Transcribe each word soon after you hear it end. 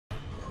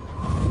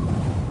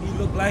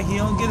like he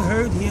don't get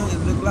hurt. He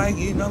don't look like,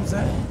 you know what I'm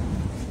saying?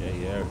 Yeah,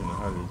 he averaging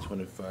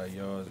 125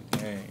 yards a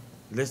game.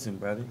 Listen,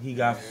 brother, he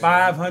got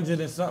 500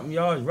 and something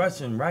yards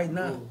rushing right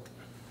now.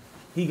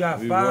 He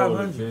got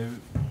 500.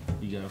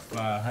 He got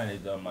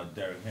 500 on my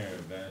Derrick Henry,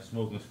 man.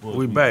 Smoking sports.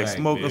 We back.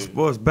 Smoking baby.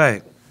 sports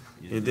back.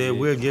 Yeah, then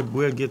we'll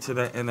get to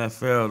that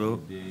NFL though.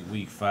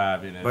 Week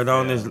 5 NFL. But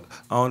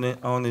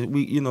on this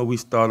we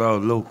start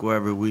off local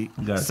every week.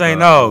 St.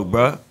 Aug,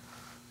 bro.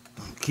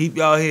 Keep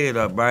y'all head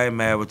up, bro. I ain't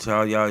mad with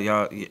y'all.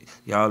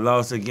 Y'all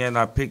lost again.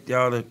 I picked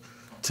y'all to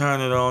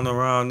turn it on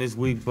around this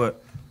week,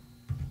 but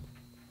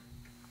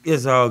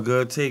it's all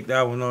good. Take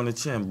that one on the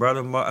chin,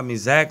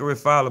 Zachary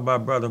followed by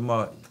Brother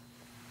Martin.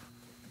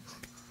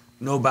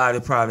 Nobody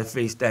probably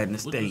faced that in the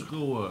state. What the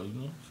score was,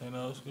 St.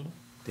 Aug school?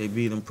 They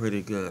beat them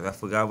pretty good. I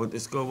forgot what the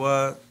score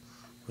was,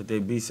 but they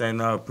beat St.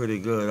 Aug pretty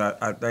good.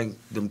 I think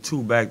them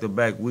 2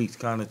 back-to-back weeks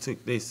kind of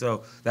took this.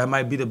 So that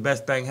might be the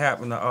best thing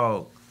happening to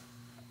Aug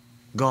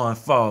going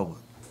forward.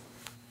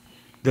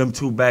 Them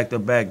 2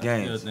 back-to-back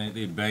games. I still think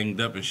they banged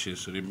up and shit,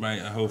 so they might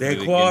hopefully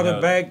their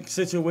quarterback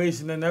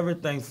situation and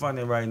everything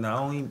funny right now. I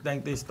don't even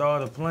think they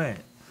started playing.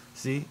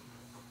 See?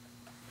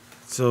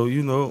 So,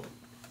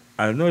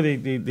 I know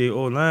they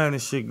O-line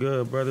and shit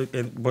good, brother.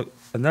 But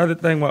another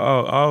thing with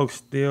Aug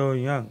still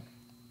young.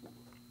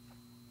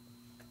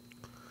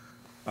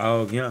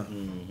 Aug young.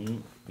 Mm-hmm.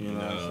 You know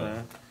what I'm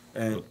saying?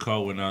 And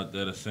Cole went out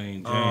there to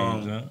St.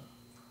 James, huh?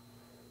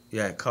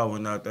 Yeah, Cole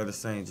went out there to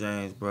St.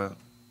 James, bro.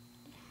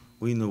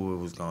 We knew what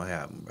was gonna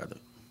happen, brother.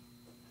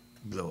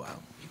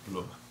 Blowout.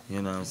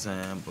 You know what I'm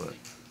saying? But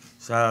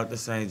shout out to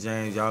St.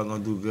 James. Y'all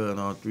gonna do good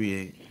on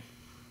 3-8.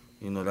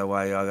 That's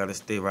why y'all gotta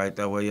stay right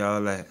there where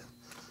y'all at.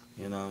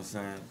 You know what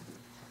I'm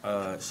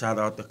saying? Shout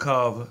out to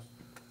Carver.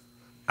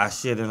 I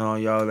shitted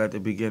on y'all at the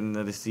beginning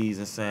of the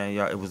season saying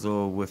y'all it was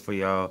over with for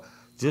y'all.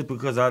 Just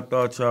because I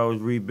thought y'all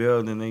was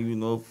rebuilding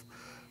and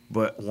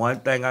but one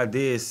thing I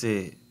did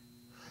say,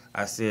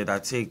 I said I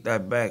take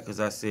that back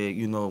because I said,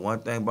 one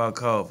thing about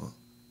Carver,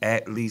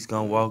 athletes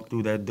gonna walk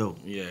through that door.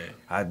 Yeah.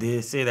 I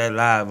did say that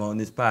live on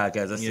this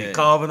podcast. I said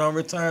Carver don't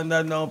return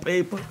nothing on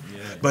paper,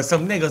 but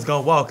some niggas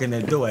gonna walk in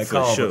that door at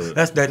Carver. Sure.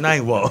 That's that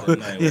night walk.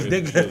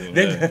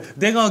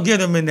 They gonna get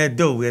them in that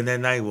door in that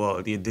night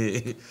walk. They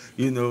did.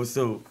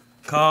 So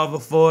Carver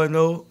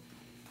 4-0.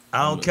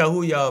 I don't care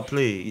who y'all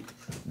played.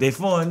 They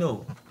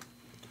 4-0.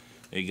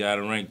 They got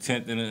it ranked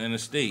 10th in the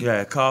state.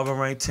 Yeah, Carver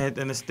ranked 10th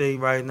in the state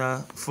right now.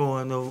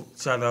 4-0.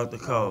 Shout out to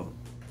Carver.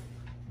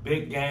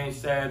 Big game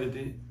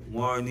Saturday.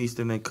 Warren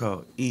Easton and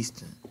Carver.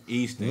 Easton.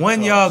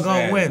 When y'all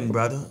gonna win,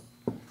 brother?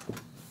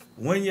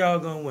 When y'all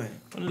gonna win?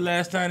 When the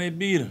last time they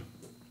beat them?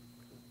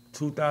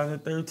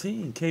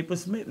 2013. Caper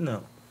Smith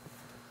now.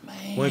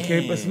 Man. When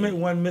Caper Smith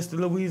won Mr.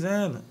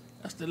 Louisiana.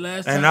 That's the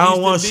last time. And I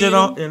don't want shit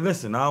on. And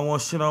listen, I don't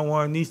want shit on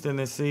Warren Easton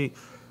and say.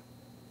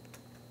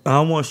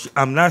 I'm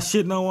not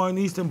shitting on Warren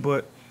Easton,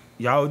 but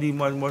y'all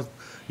wasn't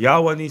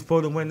even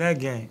supposed to win that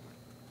game.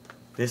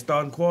 Their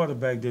starting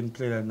quarterback didn't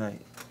play that night.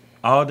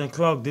 Alden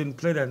Clark didn't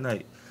play that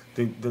night.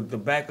 The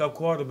backup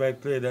quarterback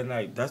played that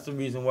night. That's the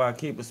reason why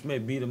Caper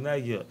Smith beat him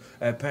that year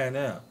at Pan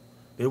Am.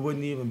 They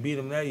wouldn't even beat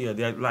him that year.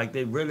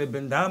 They really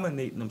been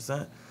dominating them,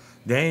 son.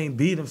 They ain't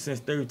beat him since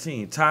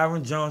 13.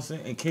 Tyron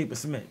Johnson and Caper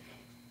Smith.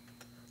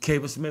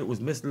 Caper Smith was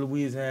Mr.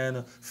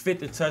 Louisiana,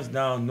 50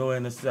 touchdowns, no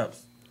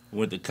interceptions.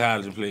 Went to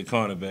college and played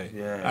cornerback.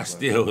 Yeah, I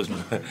still was.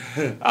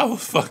 I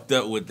was fucked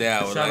up with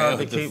that one. Shout out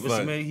to Caper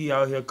Smith. He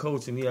out here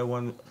coaching. He had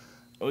one.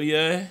 Oh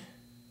yeah.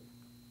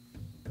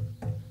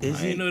 I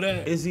didn't know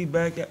that. Is he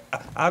back?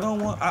 I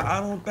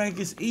don't think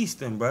it's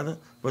Easton, brother.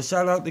 But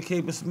shout out to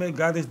Caper Smith.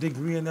 Got his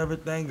degree and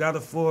everything. Got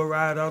a full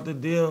ride out the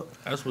deal.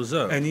 That's what's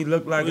up. And he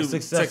looked like a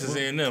successful. Texas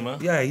A&M, huh?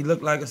 Yeah, he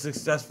looked like a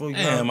successful.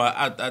 Damn,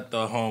 I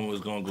thought home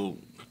was gonna go.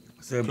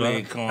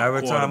 Every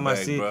time I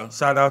see, bro.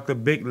 Shout out to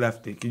Big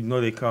Lefty.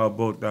 They call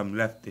both of them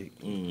Lefty.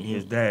 Mm-hmm.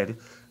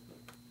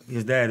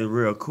 His daddy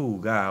real cool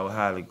guy out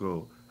Holly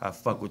Grove. I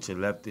fuck with your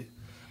Lefty.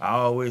 I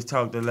always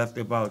talk to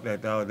Lefty about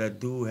that, dog. That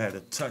dude had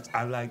a touch.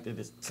 I liked it,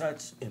 his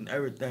touch and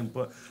everything.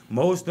 But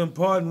most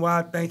important, why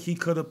I think he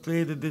could have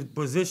played at this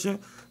position,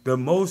 the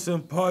most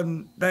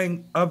important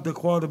thing of the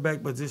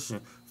quarterback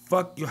position.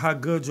 Fuck you, how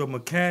good your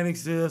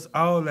mechanics is,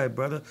 all that,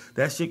 brother.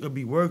 That shit could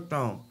be worked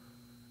on.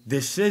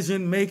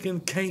 Decision making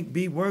can't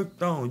be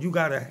worked on. You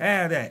gotta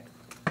have that.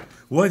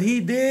 What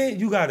he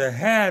did, you gotta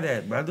have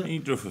that, brother. He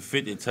threw for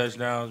 50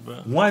 touchdowns, bro.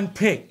 1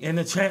 pick in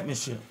the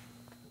championship.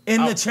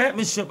 The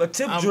championship, a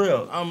tip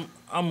drill. I'm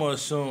gonna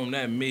assume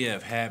that may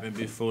have happened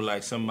before,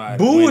 like somebody.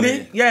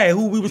 Booty,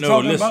 who we was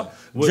talking about.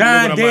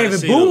 John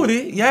David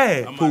Booty,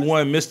 who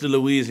won Mr.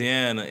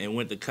 Louisiana and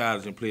went to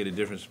college and played a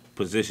different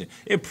position.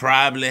 It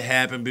probably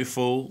happened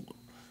before.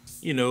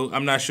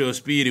 I'm not sure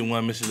Speedy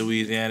won Mr.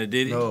 Louisiana,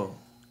 did he? No.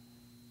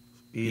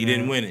 He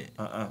didn't win it.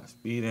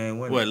 Speedy ain't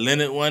win it. What,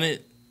 Leonard won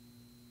it?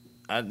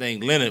 I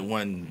think Leonard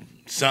won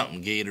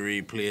something,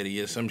 Gatorade Player of the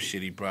Year, some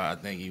shit he probably,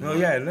 I think he won. No,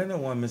 yeah, Leonard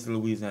won Mr.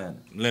 Louisiana.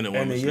 Leonard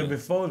won And the year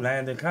before,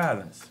 Landon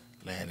Collins.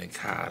 Landon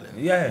Collins.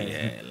 Yeah.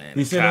 Landon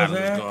You see what I'm Collins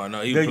was saying? going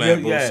on. He was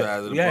playing both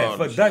sides of the ball.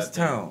 For and shit, I think.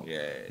 Dutchtown.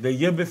 Yeah. The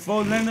year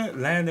before Leonard,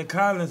 Landon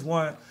Collins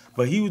won,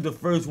 but he was the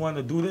first one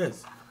to do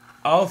this.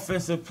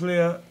 Offensive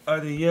player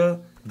of the year,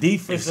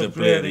 defensive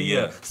player of the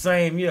year.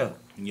 Same year.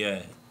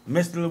 Yeah.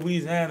 Mr.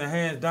 Louisiana,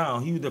 hands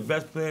down, he was the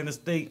best player in the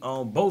state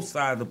on both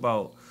sides of the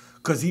ball.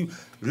 Because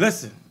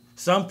listen,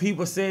 some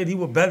people said he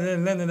was better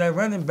than Leonard at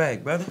running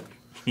back, brother.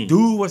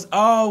 Dude was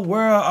all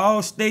world,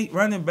 all state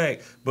running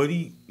back. But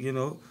he, you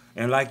know,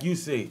 and like you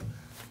say,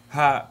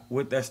 how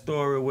with that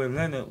story with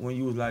Leonard, when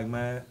you was like,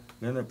 man,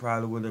 Leonard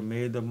probably would have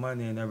made the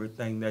money and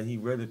everything that he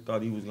really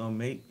thought he was going to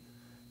make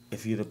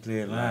if he'd have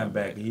played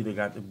linebacker. He'd have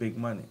got the big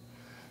money.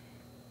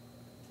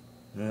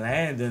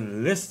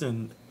 Landon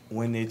listened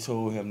when they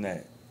told him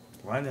that.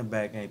 Running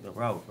back ain't the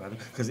route, brother.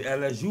 Because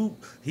LSU,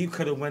 he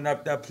could have went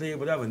up that play,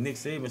 whatever. Nick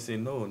Saban said,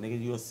 no,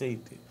 nigga, you're a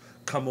safety.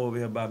 Come over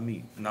here by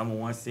me. Number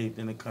one safety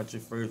in the country,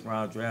 first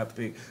round draft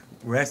pick.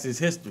 Rest is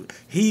history.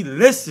 He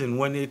listened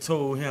when they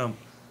told him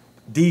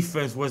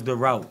defense was the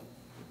route.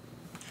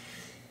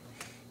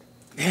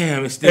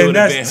 Damn, it still would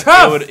have been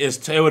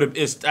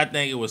tough. I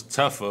think it was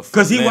tougher.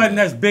 Because he wasn't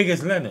as big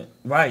as Leonard.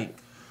 Right.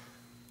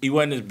 He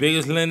wasn't as big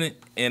as Leonard,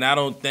 and I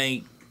don't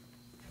think,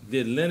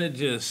 did Leonard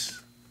just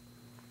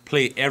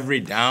play every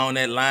down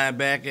at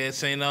linebacker at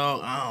St.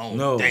 Aug? I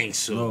don't think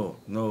so.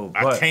 No.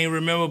 I can't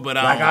remember, but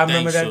I don't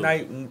think so. I remember that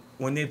night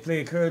when they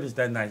played Curtis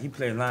that night. He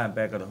played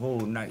linebacker the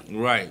whole night.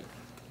 Right.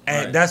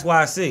 And that's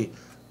why I say,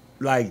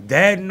 like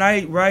that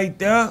night right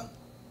there,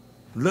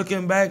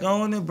 looking back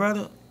on it,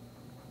 brother,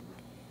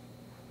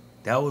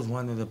 that was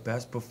one of the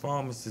best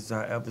performances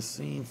I ever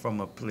seen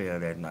from a player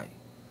that night.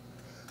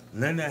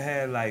 Leonard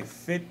had like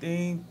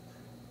 15,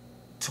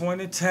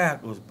 20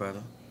 tackles,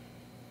 brother.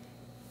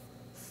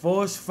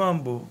 Forced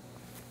fumble,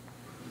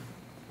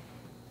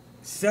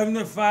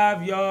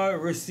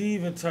 75-yard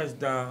receiving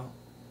touchdown,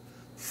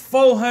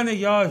 400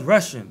 yards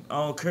rushing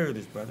on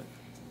Curtis, brother.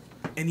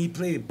 And he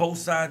played both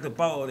sides of the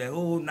ball that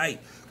whole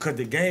night because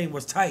the game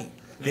was tight.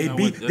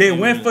 They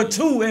went for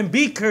two and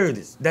beat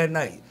Curtis that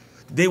night.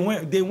 They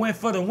went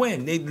for the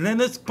win.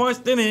 Leonard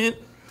punched it in,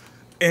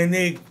 and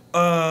the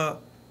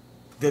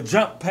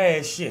jump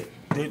pass shit.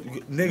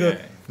 The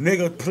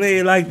nigga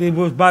played like they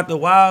was about to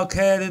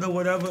wildcat it or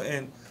whatever,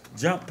 and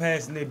jump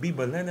pass and they beat.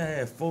 But Leonard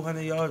had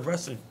 400 yards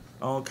rushing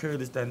on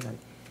Curtis that night.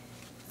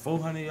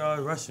 400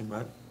 yards rushing,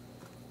 brother.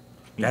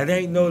 That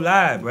ain't no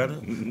lie, brother.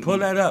 Pull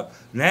that up.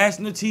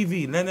 National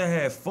TV, Leonard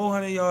had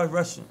 400 yards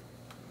rushing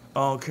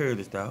on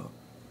Curtis, dog.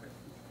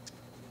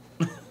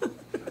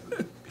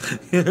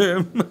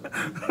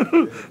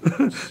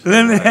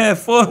 Leonard had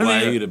 400.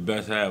 Why you the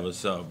best I ever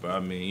saw, bro? I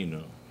mean, you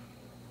know.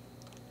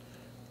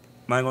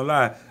 I ain't gonna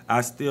lie.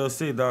 I still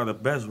say, dog, the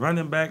best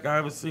running back I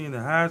ever seen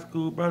in high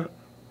school, brother.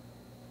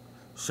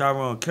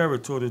 Sharon Carver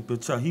tore this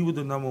bitch up. He was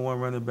the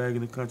 #1 running back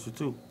in the country,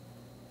 too.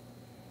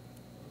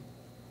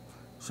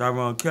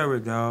 Sharon Carver,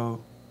 dog.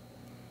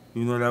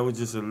 You know, that was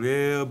just a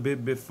little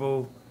bit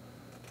before,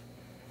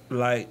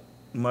 like,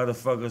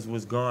 motherfuckers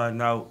was going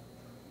out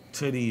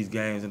to these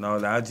games and all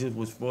that. I just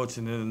was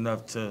fortunate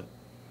enough to,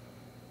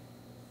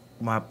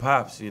 my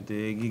pops, you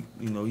dig,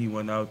 he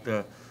went out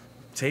there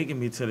taking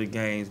me to the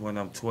games when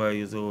I'm 12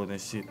 years old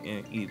and shit,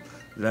 and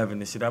 11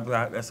 and shit.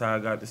 That's how I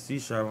got to see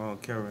Sharon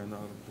Carver and all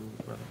them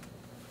dudes, brother.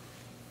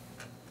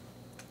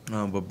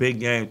 But big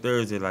game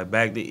Thursday, like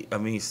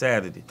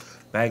Saturday,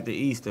 back to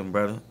Eastern,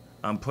 brother.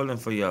 I'm pulling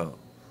for y'all.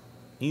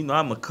 You know,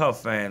 I'm a Cup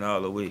fan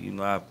all the way. You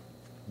know, I've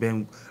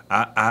been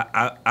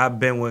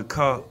with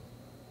Cup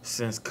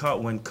since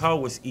when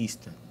Cup was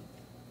Eastern.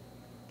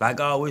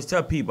 Like I always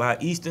tell people, how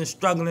Eastern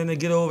struggling to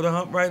get over the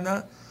hump right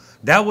now.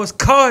 That was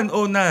Cup in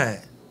 09.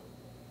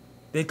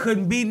 They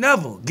couldn't beat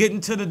Neville.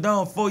 Getting to the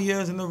Dome 4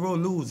 years in a row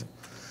losing.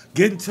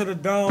 Getting to the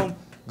Dome,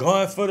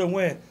 going for the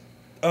win.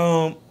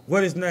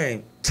 What his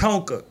name?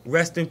 Tonka,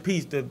 rest in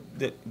peace, the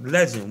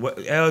legend,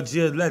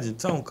 Algiers legend,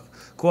 Tonka,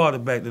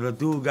 quarterback, the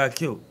dude got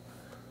killed.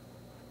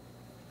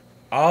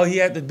 All he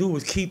had to do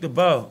was keep the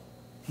ball.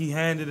 He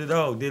handed it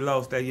off. They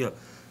lost that year.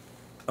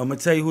 I'm going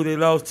to tell you who they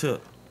lost to.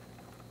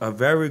 A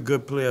very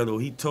good player, though.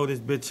 He tore this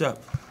bitch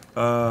up.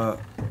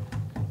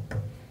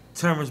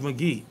 Terrence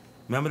McGee.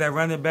 Remember that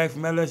running back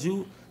from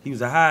LSU? He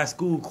was a high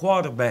school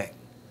quarterback.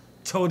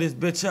 Tore this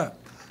bitch up.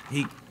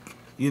 He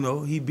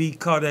beat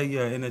Carver that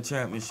year in the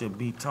championship,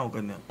 beat Tonka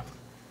and them.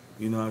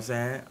 You know what I'm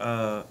saying?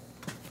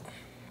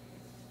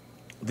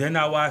 Then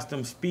I watched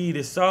him Speed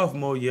his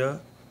sophomore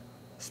year.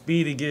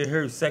 Speedy get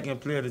hurt,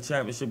 second player of the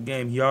championship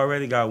game. He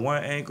already got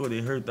one ankle.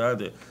 They hurt the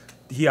other.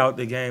 He out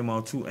the game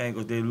on 2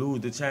 ankles. They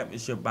lose the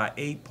championship by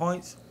 8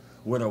 points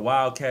with a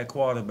Wildcat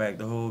quarterback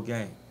the whole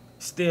game.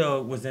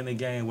 Still was in the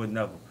game with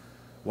Neville.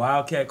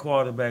 Wildcat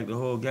quarterback the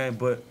whole game.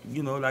 But,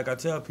 like I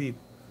tell people,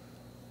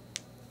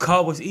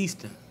 Carver was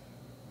Eastern.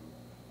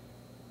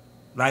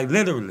 Like,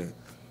 literally.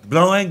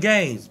 Blowing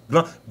games.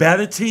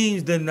 Better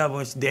teams than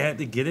Neville. They had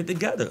to get it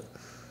together.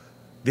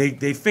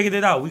 They figured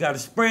it out. We got to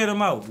spread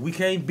them out. We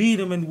can't beat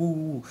them and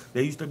woo.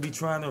 They used to be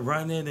trying to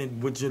run in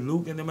and with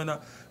Jaluk and them and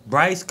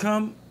Bryce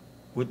come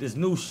with this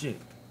new shit.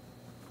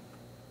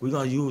 We're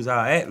going to use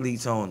our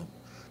athletes on them.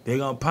 They're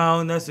going to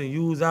pound us and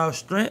use our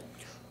strength.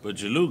 But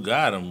Jalou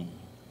got him.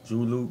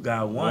 Jalou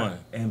got one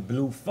and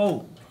blew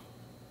 4.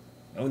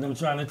 That's what I'm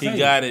trying to tell you. He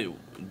got it.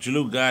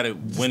 Jalou got it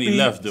when he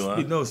left, though.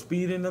 No,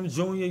 Speed in them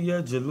junior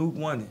year, Jalou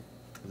won it.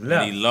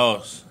 Left. And he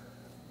lost.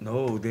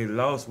 No, they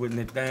lost with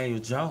Nathaniel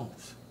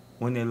Jones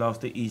when they lost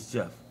to East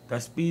Jeff.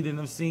 That's Speed in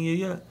them senior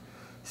year.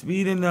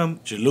 Speed in them.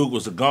 Jalou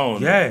was a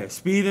gone. Yeah,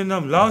 Speed in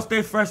them lost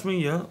their freshman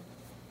year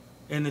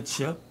in the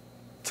chip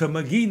to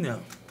McGee now.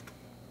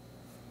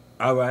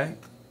 All right.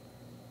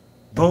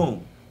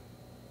 Boom.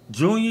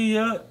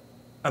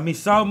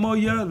 Sophomore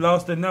year,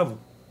 lost to Neville.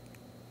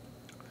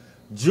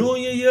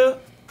 Junior year,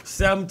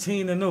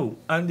 17-0,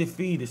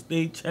 undefeated,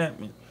 state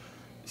champion.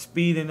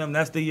 Speed in them,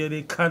 that's the year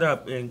they cut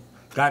up and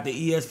got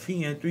the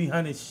ESPN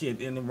 300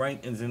 shit in the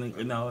rankings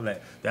and all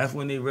that. That's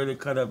when they really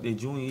cut up their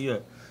junior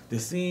year. The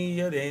senior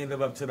year, they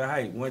ended up to the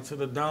height. Went to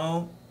the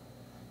dome,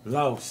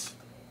 lost.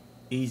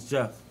 East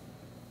Jeff.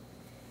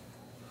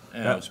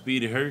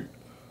 Speedy hurt?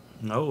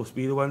 No,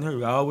 Speedy wasn't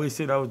hurt. I always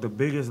said that was the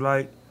biggest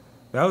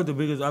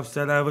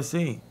upset I ever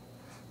seen.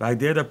 Like,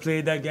 they'd have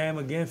played that game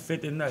again,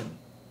 50-0.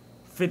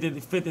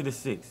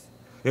 50-6.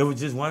 It was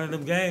just one of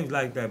them games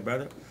like that,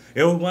 brother.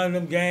 It was one of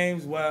them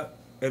games where,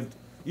 if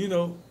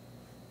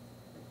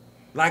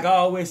like I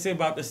always say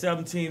about the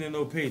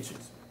 17-0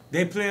 Patriots,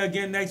 they play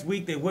again next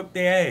week, they whip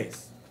their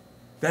ass.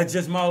 That's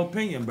just my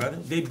opinion, brother.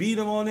 They beat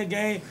them on the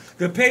game.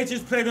 The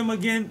Patriots play them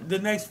again the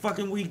next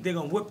fucking week, they're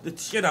going to whip the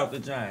shit out the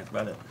Giants,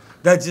 brother.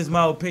 That's just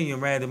my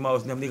opinion, Randy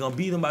Moss and them. They're going to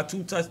beat them by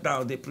 2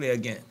 touchdowns, they play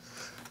again.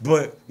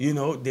 But,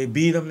 they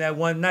beat them that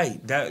one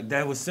night.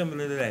 That was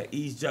similar to that.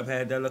 East Jeff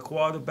had that little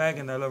quarterback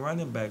and that little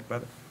running back,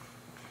 brother.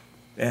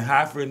 And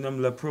Hofford and them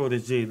little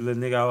protege,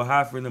 little nigga out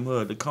Hofford and them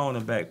hood, the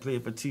cornerback,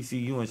 played for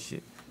TCU and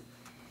shit.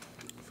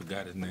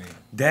 Forgot his name.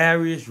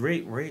 Darius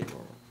Raymond.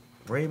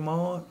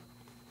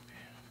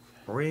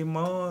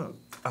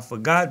 I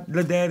forgot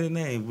the daddy's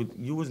name, but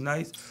you was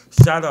nice.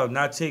 Shout out,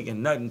 not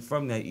taking nothing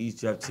from that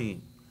East Jeff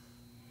team.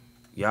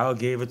 Y'all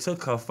gave it to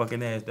her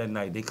fucking ass that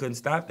night. They couldn't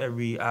stop that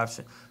read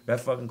option.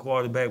 That fucking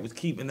quarterback was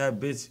keeping that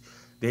bitch.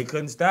 They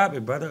couldn't stop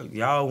it, brother.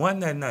 Y'all won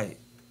that night.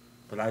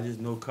 But I just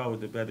know Carver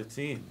was the better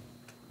team.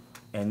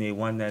 And they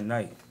won that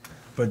night.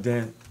 But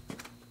then,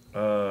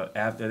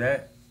 after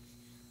that,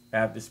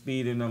 after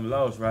Speed and them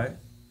lost, right?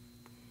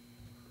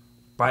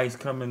 Bryce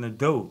come in the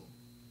door.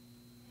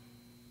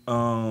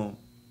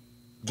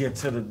 Get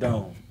to the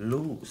dome.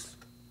 Lose.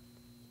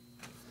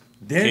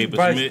 Then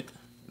Bryce...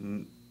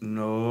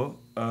 No.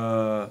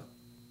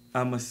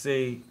 I'ma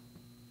say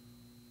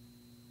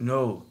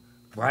no.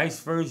 Bryce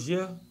first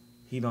year,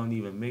 he don't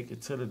even make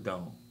it to the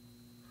dome.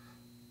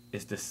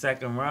 It's the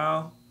second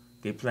round.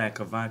 They playing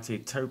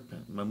Cavante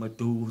Turpin. Remember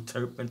dude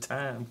Turpin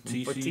time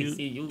for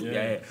TCU?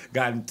 Yeah.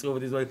 Got into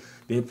it this way.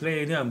 They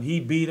played him. He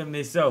beat him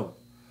themselves.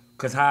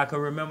 Cause how I can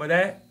remember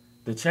that?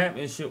 The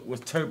championship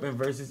was Turpin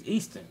versus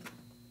Easton.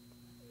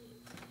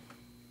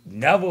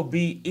 Never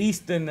beat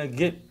Easton to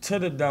get to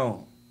the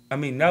dome.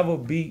 Never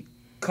beat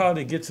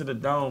Carter to get to the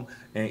dome,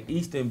 and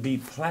Easton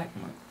beat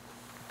Plaquemine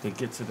to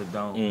get to the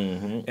dome.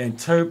 Mm-hmm. And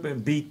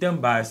Turpin beat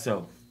them by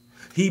himself.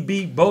 He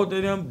beat both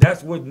of them.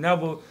 That's what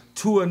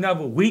two of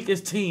Neville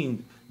weakest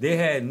teams they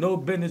had no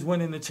business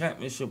winning the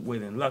championship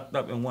with and lucked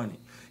up and won it.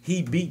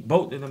 He beat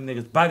both of them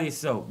niggas by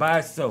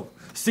himself,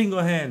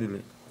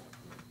 single-handedly.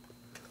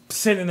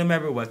 Sending them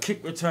everywhere.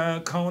 Kick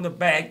return, corner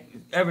back,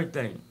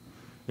 everything.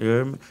 You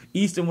hear me?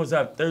 Easton was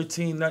up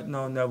 13-0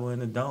 on Neville in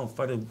the dome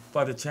for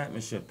the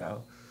championship,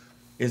 though.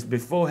 It's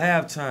before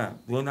halftime.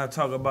 We're not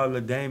talking about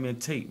LaDamian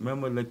Tate.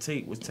 Remember,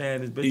 LaTate was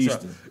tearing his bitch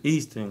up.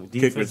 Easton,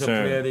 defensive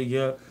player of the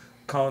year,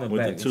 cornerback.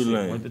 With the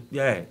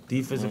Tulane.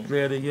 Defensive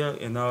player of the year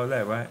and all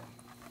that, right?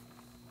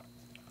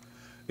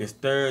 It's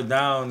third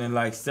down and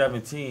like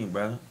 17,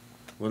 brother.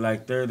 With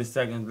like 30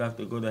 seconds left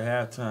to go to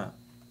halftime.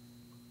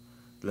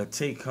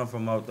 LaTate come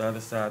from out the other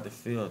side of the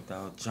field,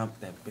 dog. Jump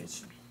that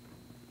bitch.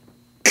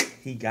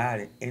 He got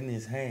it in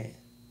his hand.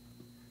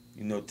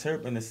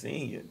 Turpin the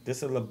senior.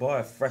 This is a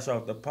boy fresh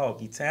off the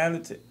park. He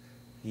talented.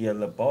 He a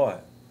boy.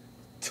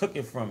 Took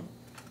it from him.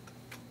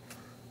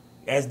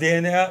 As they're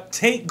in there,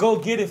 Tate go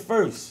get it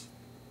first.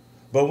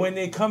 But when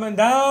they coming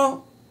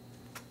down,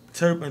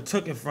 Turpin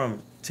took it from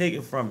him. Take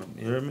it from him.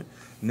 You hear me?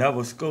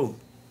 Never scored.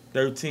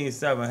 13-7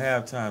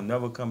 halftime.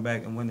 Never come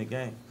back and win the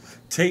game.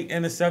 Tate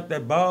intercept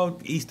that ball.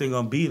 Easton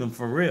gonna beat him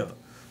for real.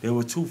 They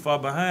were too far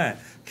behind.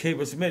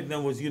 Caper Smith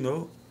them was, they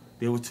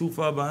were too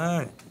far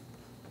behind.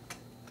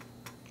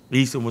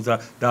 Easton was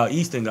out. Dog,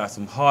 Easton got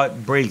some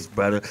hard breaks,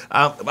 brother.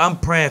 I'm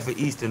praying for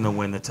Easton to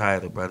win the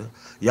title, brother.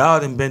 Y'all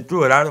done been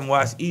through it. I done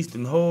watched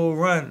Easton whole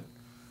run.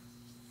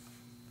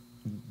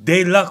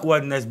 They luck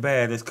wasn't as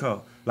bad as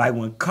Carl. Like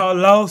when Carl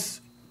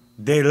lost,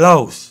 they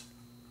lost.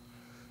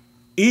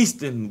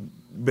 Easton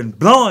been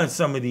blowing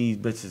some of these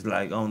bitches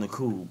like on the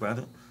cool,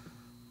 brother.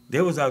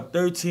 They was out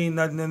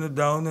 13-0 in the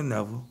dome to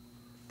Neville.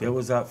 They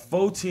was out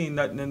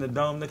 14-0 in the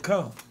dome to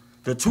Carl.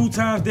 The 2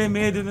 times they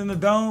made it in the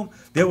dome,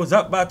 they was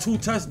up by 2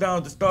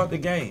 touchdowns to start the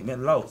game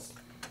and lost.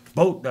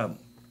 Both of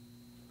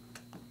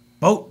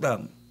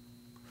them.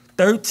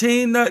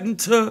 13-0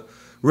 to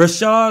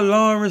Rashard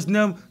Lawrence,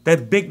 them,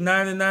 that big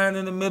 99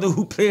 in the middle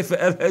who played for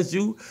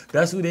LSU.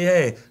 That's who they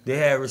had. They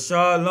had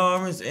Rashard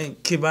Lawrence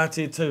and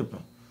Kevontae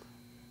Turpin.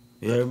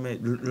 You hear me?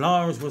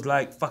 Lawrence was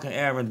like fucking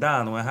Aaron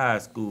Donald in high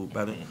school,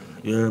 brother.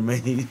 You hear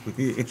me?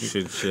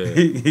 Shit.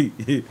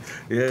 You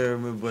hear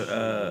me?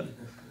 But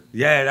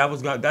yeah,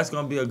 that's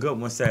gonna be a good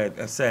one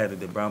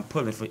Saturday, bro. I'm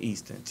pulling for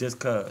Eastern just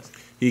cause.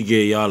 He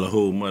gave y'all a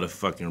whole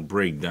motherfucking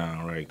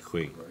breakdown right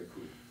quick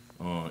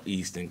on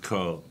Eastern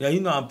Cole. Yeah,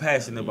 you know I'm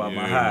passionate about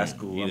my high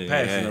school. I'm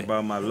passionate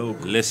about my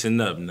local. Listen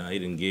up now. He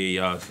done gave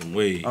y'all some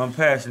ways. I'm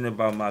passionate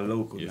about my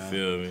local. You now.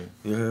 feel me?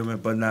 You hear me?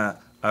 But now,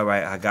 all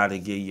right, I gotta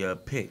give you a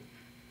pick,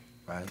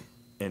 right?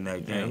 In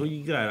that game. Man, who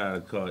you got out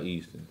of Call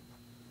Eastern?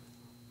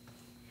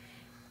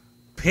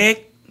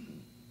 Pick,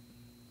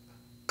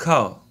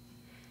 call.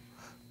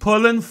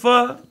 Pulling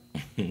for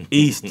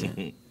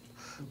Eastern.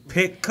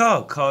 Pick,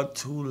 call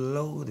too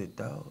loaded,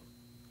 dog.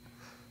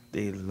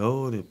 They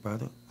loaded,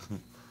 brother.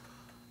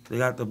 They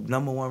got the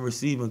 #1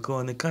 receiving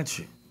core in the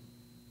country.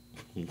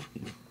 You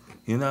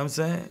know what I'm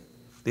saying?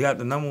 They got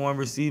the #1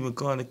 receiving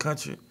core in the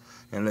country.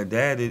 And the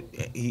dad,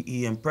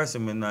 he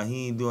impressing me now.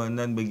 He ain't doing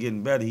nothing but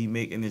getting better. He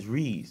making his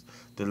reads.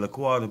 The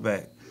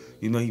quarterback.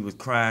 You know, he was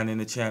crying in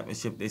the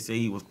championship. They say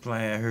he was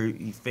playing hurt.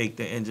 He faked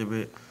the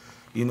injury.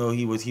 You know,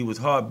 he was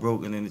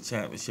heartbroken in the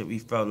championship. He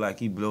felt like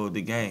he blew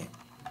the game.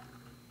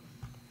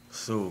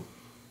 So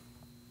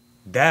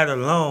that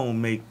alone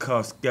make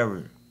Carr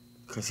scary.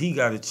 Cause he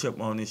got a chip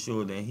on his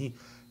shoulder, and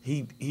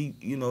he,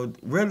 you know,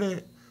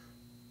 really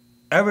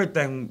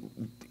everything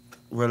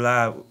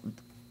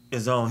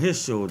is on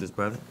his shoulders,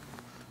 brother.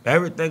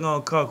 Everything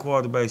on Carr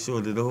quarterback's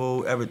shoulder, the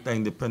whole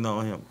everything depend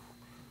on him.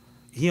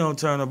 He don't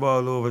turn the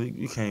ball over,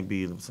 you can't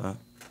beat him, son.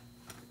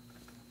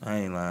 I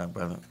ain't lying,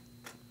 brother.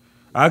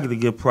 I could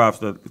give props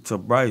to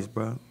Bryce,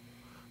 bro.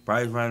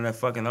 Bryce running that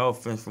fucking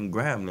offense from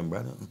Grambling,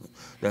 brother.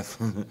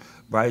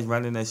 Bryce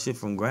running that shit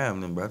from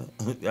Grambling, brother.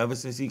 Ever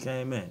since he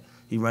came in.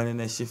 He running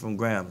that shit from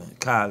Grambling,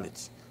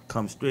 college.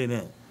 Come straight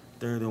in.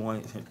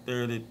 31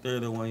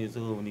 years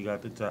old when he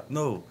got the job.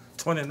 No,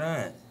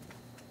 29.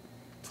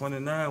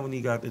 29 when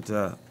he got the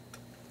job.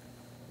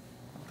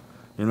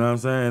 You know what I'm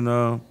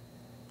saying?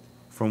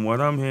 From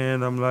what I'm hearing,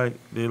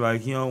 they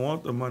like he don't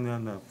want the money or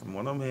nothing. From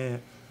what I'm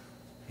hearing,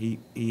 he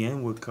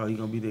in with Carr. He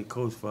gonna be their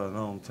coach for a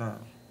long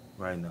time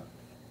right now.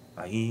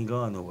 Like he ain't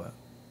going nowhere.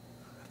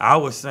 I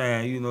was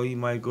saying, you know, he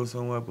might go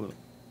somewhere, but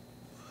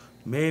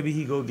maybe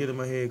he go get him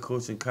a head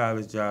coaching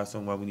college job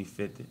somewhere when he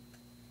 50.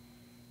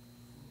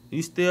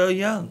 He's still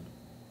young.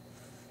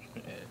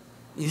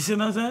 You see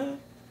what I'm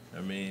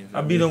saying?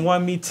 I be the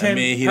one me 10.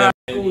 He done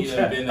been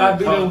in the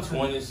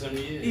 20-some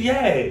years.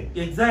 Yeah,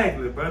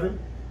 exactly, brother.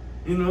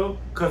 You know,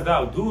 cause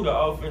that dude the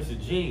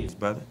offensive genius,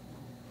 brother.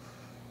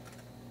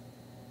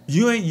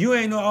 You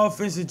ain't no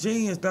offensive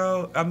genius,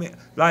 dog. I mean,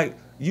 like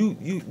you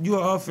an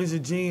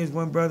offensive genius,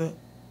 one brother.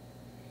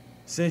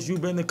 Since you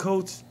been the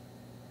coach,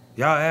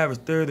 y'all average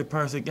 30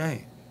 points a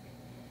game.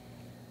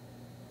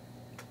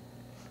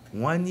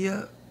 1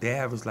 year, they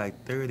averaged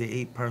like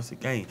 38 points a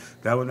game.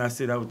 That when I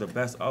said that was the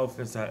best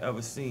offense I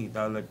ever seen.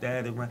 Dog, like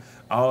that, it ran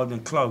all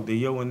them clock. The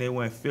year when they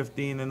went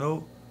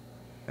 15-0,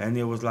 and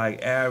it was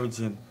like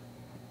averaging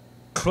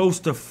close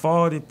to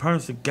 40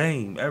 points a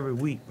game every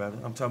week, brother.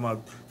 I'm talking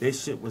about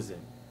this shit was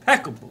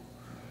impeccable.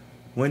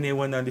 When they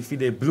went undefeated,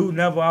 they blew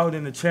never out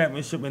in the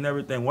championship and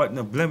everything. Wasn't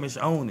a blemish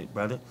on it,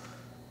 brother.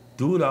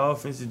 Dude, the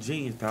offensive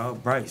genius,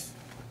 dog, Bryce.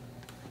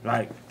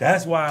 Like,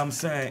 that's why I'm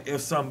saying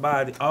if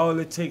somebody, all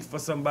it takes for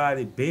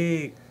somebody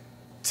big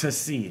to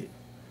see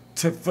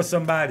it. For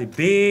somebody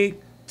big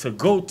to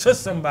go to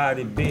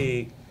somebody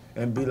big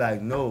and be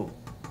like, no,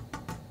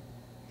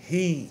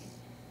 we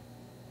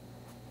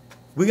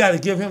got to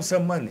give him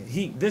some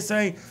money. This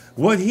ain't,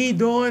 what he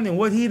doing and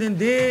what he done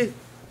did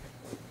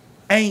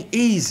ain't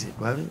easy,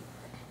 brother.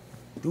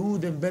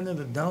 Dude done been in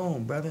the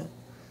dome, brother.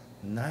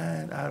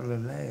 9 out of the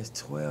last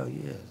 12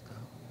 years, dog.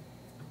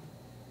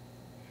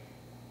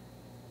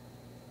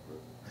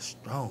 That's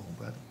strong,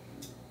 brother.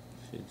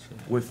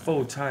 With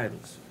 4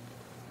 titles.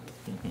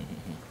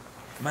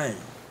 Man,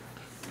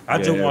 I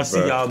just want to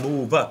see y'all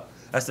move up.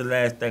 That's the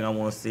last thing I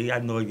want to see. I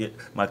know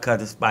my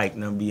cousin Spike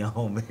and them be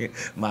on me.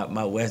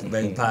 My West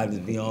Bank partners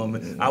be on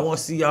me. I want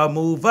to see y'all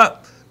move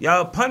up.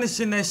 Y'all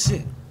punishing that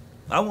shit.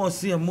 I want to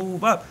see them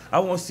move up. I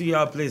want to see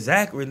y'all play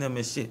Zachary and them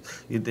and shit.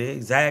 You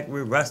dig?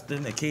 Zachary,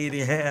 Rustin, and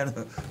Katie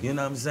Hannah. You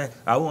know what I'm saying?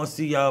 I want to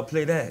see y'all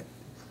play that.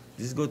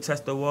 Just go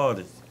test the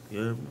waters. You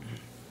hear me?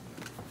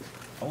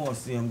 I want to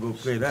see them go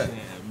play that.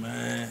 Yeah,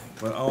 man.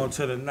 But on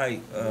to the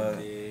night.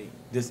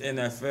 This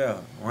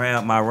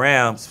NFL, my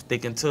Rams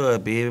sticking to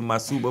it, baby. My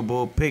Super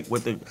Bowl pick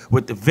with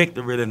the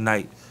victory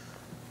tonight.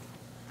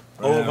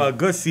 Over a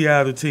good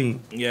Seattle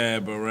team. Yeah,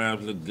 but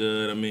Rams look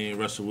good. I mean,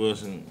 Russell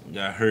Wilson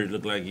got hurt.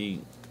 Looked like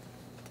he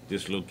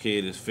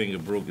dislocated his finger,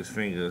 broke his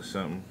finger or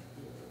something.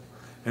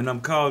 And I'm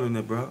calling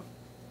it, bro.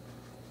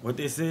 What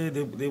they said,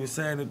 they were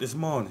saying it this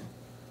morning.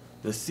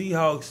 The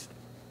Seahawks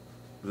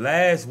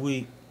last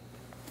week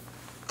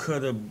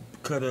could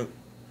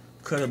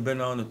have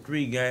been on a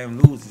 3-game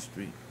losing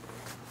streak.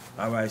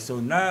 All right, so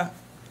now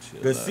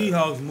the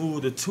Seahawks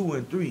moved to 2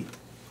 and 3.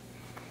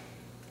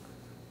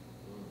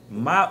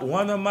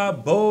 One of my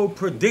bold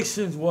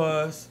predictions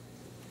was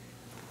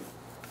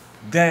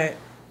that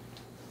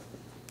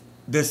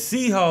the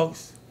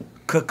Seahawks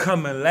could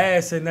come in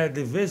last in that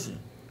division.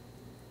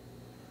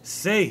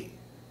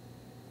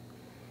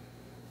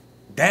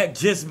 That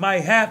just might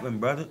happen,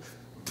 brother.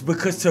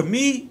 Because to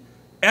me,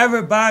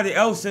 everybody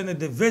else in the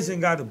division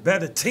got a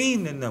better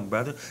team than them,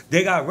 brother.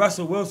 They got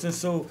Russell Wilson,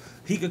 so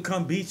he could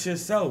come beat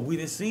yourself. We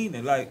done seen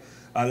it. Like,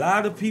 a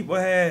lot of people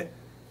had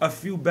a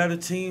few better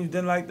teams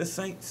than, like, the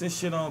Saints and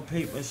shit on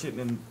paper and shit.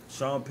 And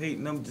Sean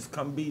Payton, them just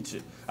come beat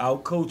you,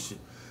 out-coach you.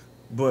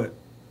 But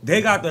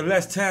they got the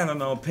less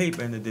talent on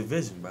paper in the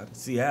division, brother.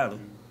 Seattle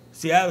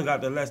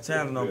got the less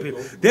talent on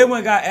paper. They went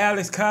and got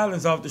Alex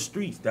Collins off the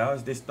streets, dog.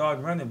 They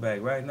starting running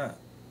back right now.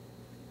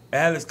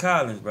 Alex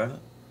Collins, brother.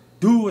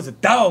 Dude was a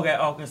dog at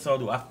Arkansas,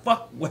 dude. I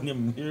fuck with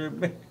him, you hear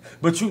me?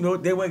 But you know,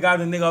 they went got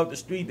a nigga off the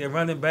street, they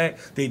running back,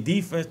 they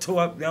defense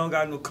tore up, they don't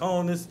got no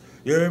corners,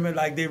 you hear me?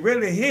 Like, they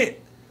really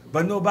hit.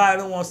 But nobody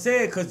don't want to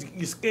say it because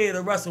you're scared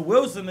of Russell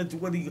Wilson and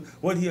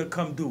what he'll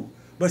come do.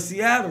 But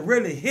Seattle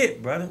really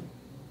hit, brother.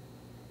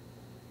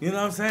 You know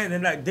what I'm saying?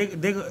 And like,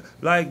 they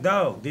like,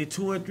 dog, they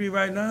 2 and 3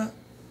 right now.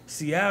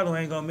 Seattle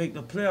ain't gonna make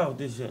the playoff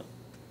this year.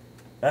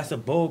 That's a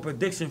bold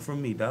prediction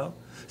from me, dog.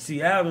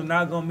 Seattle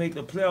not gonna make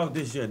the playoff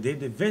this year. They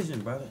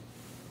division, brother.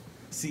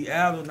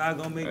 Seattle not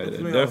gonna make the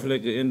playoff. Definitely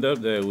could end up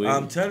that way.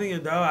 I'm telling you,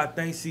 dog. I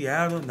think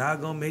Seattle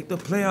not gonna make the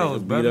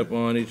playoffs, brother. Beat up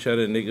on each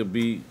other. They could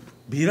beat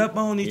up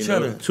on each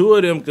other. 2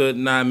 of them could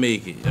not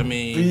make it. I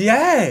mean,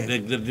 yeah. The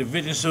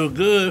division's so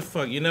good.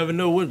 Fuck, you never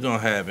know what's gonna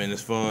happen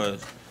as far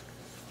as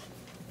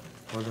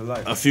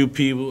a few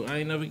people. I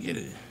ain't never get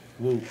it.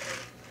 Whoa.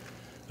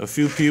 A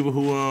few people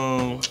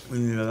who we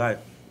need a life.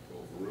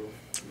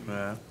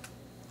 Yeah.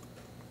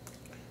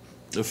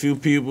 A few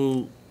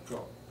people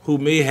who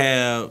may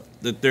have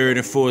the 3rd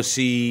and 4th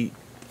seed.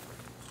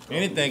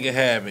 Anything can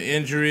happen.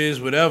 Injuries,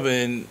 whatever,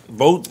 and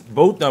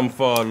both them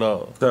fall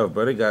off. Tough,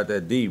 bro. They got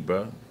that deep,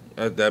 bro.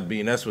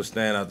 That's what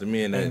stand out to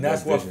me in that. And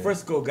that's what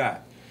Frisco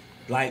got.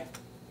 Like,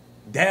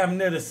 damn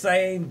near the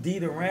same D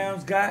the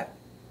Rams got.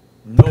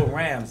 No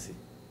Ramsey.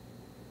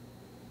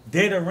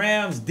 They the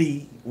Rams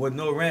D with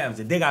no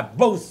Ramsey. They got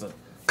Bosa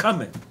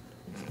coming.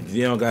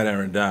 They don't got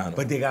Aaron Donald.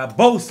 But they got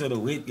Bosa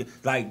though.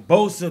 Like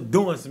Bosa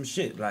doing some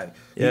shit. Like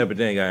but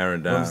they ain't got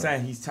Aaron Donald. What I'm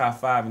saying, he's top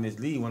 5 in this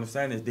league. What I'm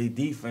saying is they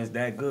defense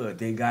that good.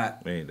 They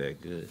got ain't that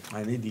good.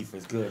 Man, their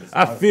defense good.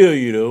 I feel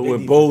you though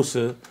with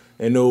Bosa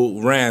and no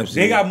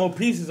Ramsey. They got more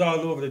pieces all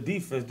over the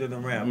defense than the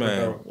Rams.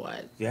 Man,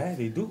 what? Yeah,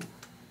 they do.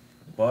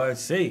 Boy,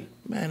 see.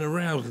 Man, the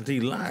Rams D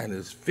line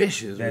is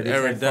vicious with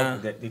Aaron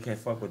Donald. They can't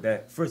fuck with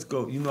that.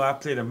 Frisco, you know I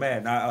play the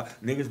man. Now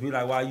niggas be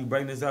like, why you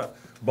bring this up?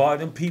 Boy,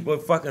 them people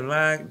fucking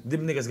line,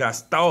 them niggas got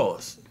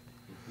stars.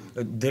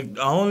 The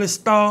only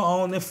star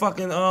on the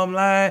fucking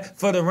line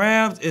for the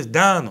Rams is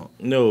Donald.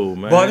 No,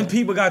 man. Boy, them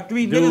people got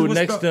 3 niggas Dude with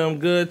next to them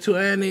good too,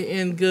 and they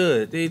in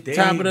good. They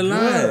top of the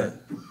line.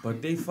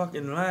 But they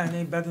fucking line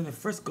ain't better than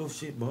Frisco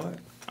shit, boy.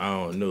 I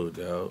don't know,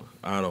 dog.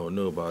 I don't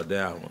know about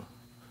that one.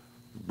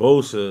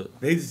 Bosa.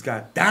 They just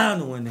got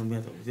Donald in the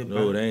middle.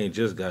 No, they ain't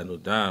just got no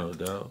Donald,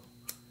 dog.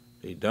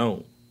 They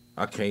don't.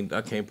 I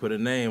can't put a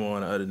name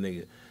on the other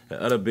nigga.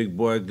 The other big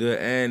boy good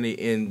and they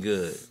in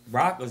good.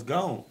 Brock is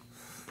gone.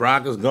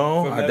 Brock is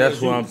gone?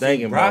 That's what I'm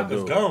thinking about. Brock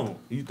is gone.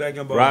 You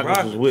thinking about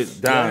Brock was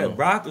with Donald. Yeah,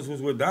 Brock was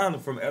with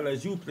Donald from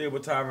LSU, played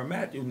with Tyrann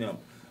Mathieu now.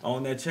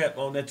 On that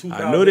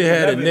 2011 I knew they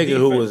had a nigga defense.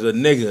 Who was a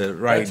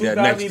nigga right that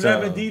next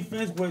time. 2011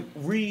 defense with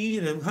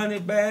Reed and Honey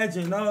Badge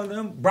and all of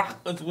them. Brock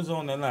was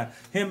on that line.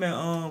 Him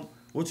and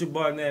what's your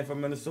boy name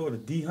from Minnesota?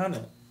 D.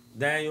 Hunter.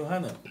 Daniel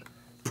Hunter.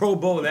 Pro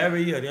Bowl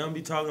every year. They don't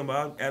be talking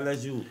about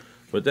LSU.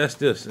 But that's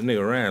just a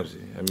nigga Ramsey.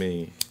 I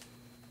mean,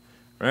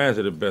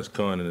 Ramsey the best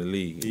corner in the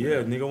league.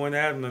 Yeah, man. nigga went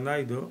at him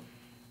tonight, though.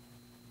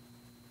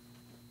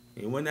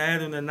 He went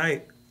at him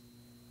tonight.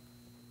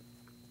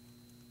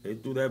 They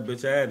threw that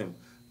bitch at him.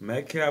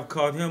 Metcalf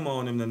caught him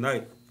on him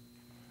tonight.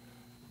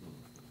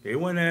 They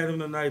went at him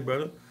tonight,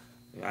 brother.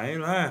 I ain't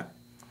lying.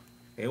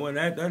 They went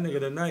at that nigga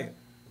tonight.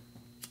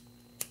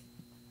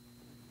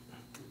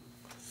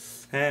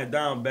 Hand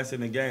down, best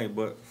in the game,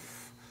 but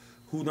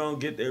who don't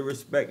get their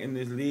respect in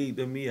this league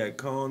to me at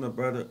corner,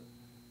 brother?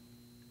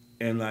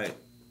 And like,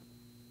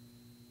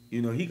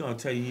 you know, he gonna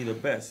tell you he the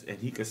best, and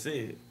he can say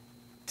it.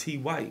 T.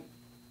 White.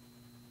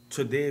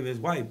 Tre'Davious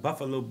White,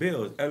 Buffalo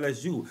Bills,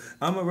 LSU.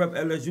 I'ma rep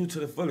LSU to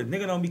the fullest.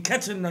 Nigga don't be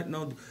catching nothing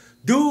on.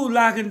 Dude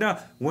locking down.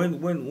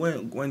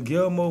 When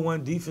Gilmore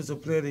won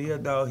Defensive Player of the Year,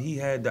 dog, he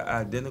had the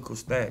identical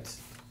stats.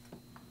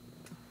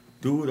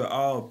 Dude, the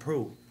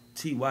All-Pro,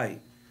 T.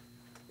 White.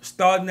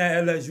 Starting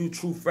at LSU,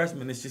 true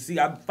freshman. And see,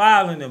 I'm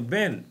following him,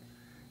 Ben.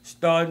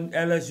 Starting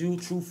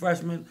LSU, true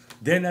freshman.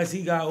 Then as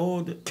he got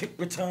older, kick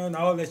return,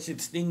 all that shit.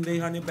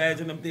 Stingray, Honey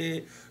Badger, them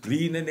did.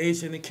 Leading the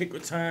nation in kick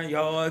return,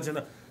 yards,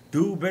 and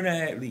dude been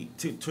an athlete.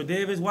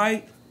 Tre'Davious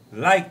White,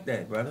 like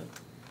that, brother.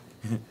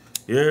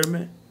 You hear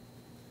me?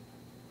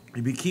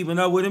 You be keeping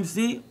up with him,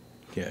 see?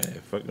 Yeah,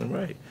 fucking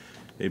right.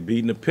 They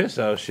beating the piss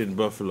out of shit in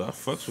Buffalo. I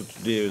fucks with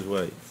you, Davis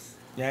White.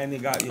 Yeah, and they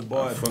got your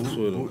boy.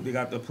 They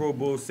got the Pro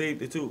Bowl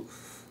safety too.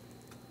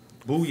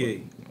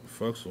 Pooree.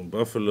 Fucks with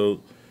Buffalo.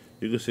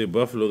 You can say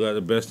Buffalo got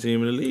the best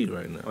team in the league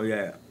right now. Oh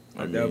yeah.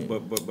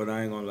 But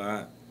I ain't gonna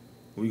lie.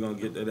 We gonna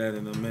get to that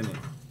in a minute.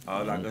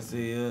 All I can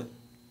say is,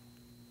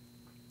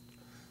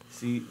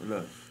 see,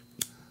 look.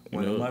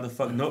 When the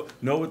motherfucker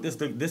know what this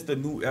the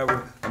new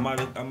era. I'm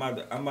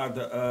about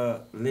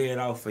to lay it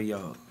out for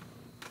y'all.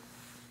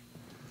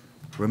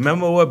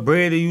 Remember what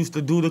Brady used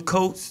to do to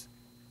Colts?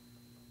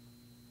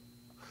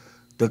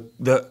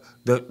 The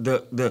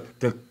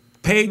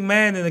Peyton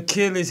Manning and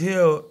Achilles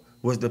heel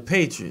was the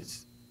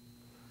Patriots.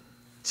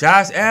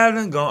 Josh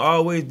Allen gonna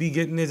always be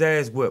getting his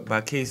ass whipped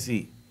by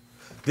KC.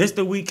 This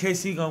the week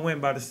KC gonna win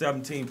by the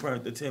 17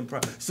 point, the 10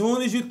 point.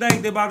 Soon as you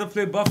think they about to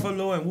play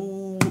Buffalo and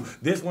woo,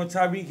 this one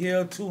Tyreek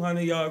Hill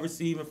 200-yard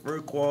receiving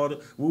first quarter.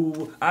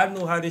 Woo, I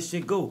know how this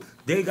shit go.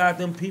 They got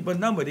them people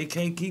number. They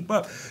can't keep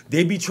up.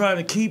 They be trying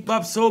to keep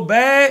up so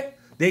bad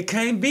they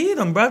can't beat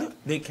them, brother.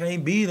 They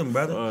can't beat them,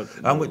 brother.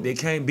 They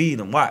can't beat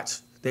them.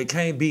 Watch. They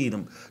can't beat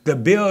them. The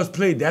Bills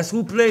played. That's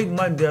who played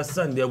Monday or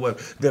Sunday or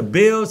whatever. The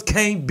Bills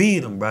can't beat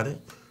them, brother.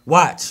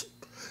 Watch.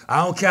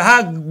 I don't care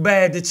how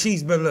bad the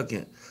Chiefs been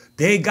looking.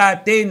 They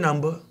got their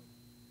number.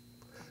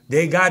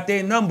 They got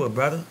their number,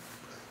 brother.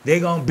 They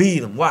gonna beat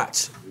them.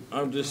 Watch.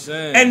 I'm just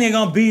saying. And they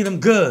gonna beat them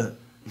good.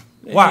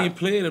 They ain't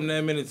played them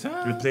that many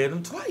times. We played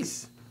them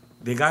twice.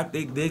 They got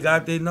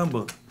their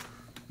number.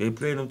 They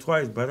played them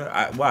twice, brother.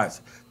 Watch.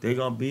 They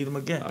gonna beat them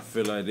again. I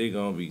feel like they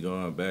gonna be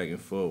going back and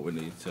forth when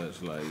they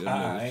touch like.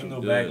 Ain't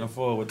no back and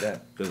forth with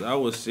that. Cause I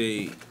would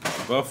say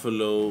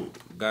Buffalo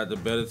got the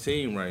better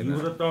team right now. You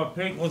would have thought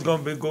Pink was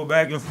gonna go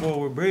back and forth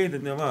with Brady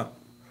and them, huh?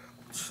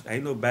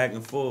 Ain't no back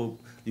and forth.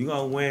 You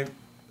gonna win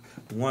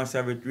once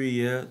every 3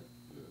 years.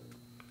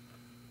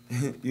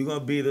 You gonna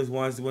beat us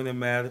once when it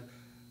matters.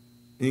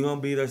 You gonna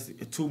beat us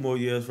 2 more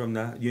years from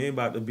now. You ain't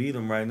about to beat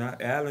them right now.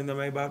 Allen them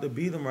ain't about to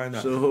beat them right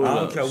now. So hold I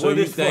don't up. care So what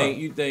you it's think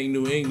you think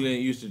New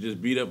England used to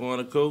just beat up on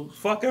the Colts?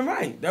 Fucking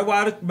right. That's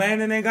why the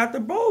man ain't got the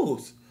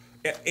Bulls.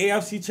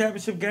 AFC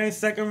Championship game,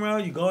 second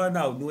round, you going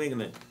out. New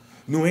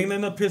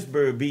England or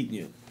Pittsburgh beating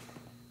you.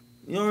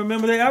 You don't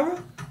remember the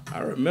era? I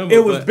remember.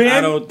 It was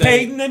Ben,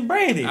 Peyton, and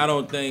Brady. I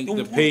don't think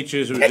the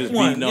Patriots were just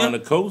beating on the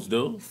Colts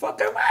though.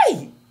 Fucking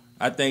right.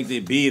 I think they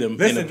beat them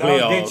in the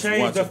playoffs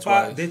once or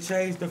twice. They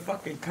changed the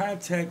fucking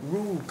contact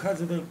rule because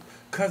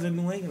of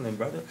New England,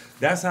 brother.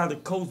 That's how the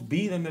Colts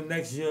beat them the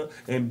next year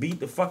and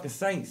beat the fucking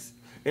Saints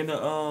in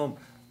the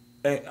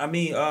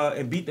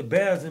and beat the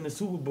Bears in the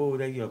Super Bowl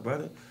that year,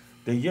 brother.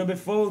 The year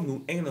before,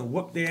 New England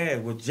whooped their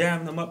ass, was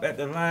jamming them up at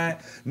the line,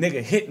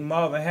 nigga hitting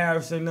Marvin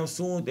Harrison. Them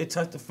soon as they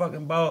touched the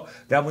fucking ball,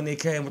 that when they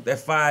came with that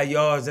 5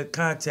 yards, that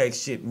contact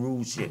shit,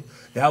 rule shit.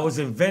 That was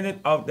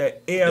invented off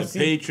that AFC. The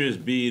Patriots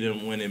beat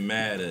them when it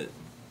mattered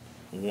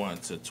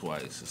once or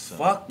twice or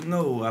something. Fuck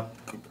no,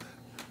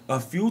 a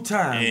few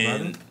times,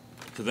 brother.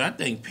 Because I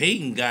think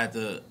Peyton got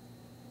the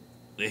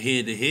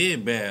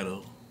head-to-head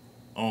battle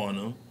on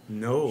him.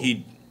 No.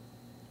 He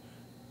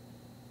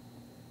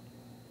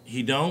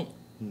don't?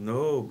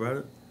 No,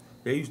 brother.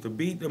 They used to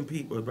beat them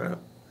people, brother.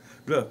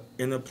 Look,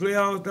 in the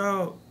playoffs,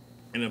 dog.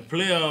 In the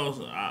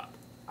playoffs,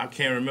 I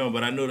can't remember,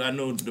 but I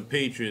know the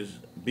Patriots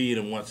beat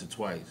them once or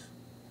twice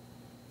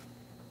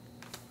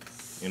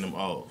in them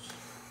offs.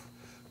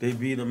 They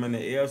beat them in the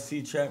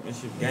AFC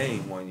Championship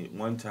game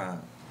one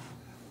time.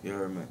 You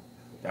heard me?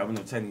 That what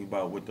I'm telling you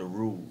about with the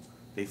rule.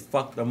 They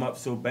fucked them up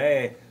so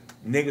bad,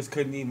 niggas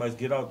couldn't even much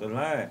get off the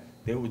line.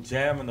 They were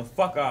jamming the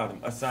fuck out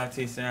of them.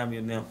 Asante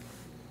Samuel and them.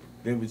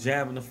 They were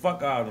jamming the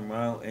fuck out of them,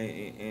 man.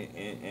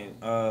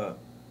 And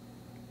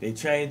they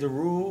changed the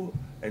rule.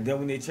 And then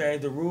when they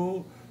changed the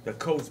rule, the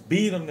coach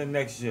beat them the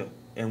next year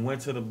and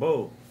went to the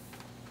bowl.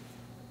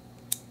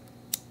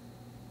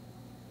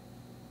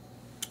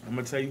 I'm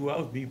going to tell you who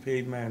else beat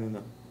Peyton Manning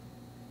them.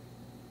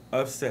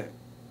 Upset.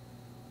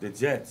 The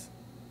Jets.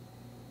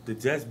 The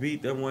Jets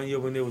beat them one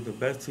year when they was the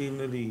best team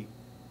in the league.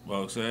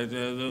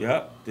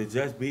 Yep. The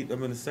Jets beat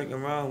them in the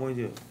second round one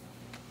year.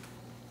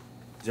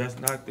 Just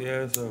knocked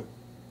their ass up.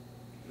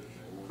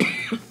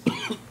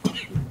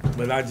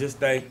 But I just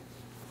think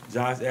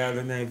Josh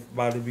Allen ain't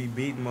about to be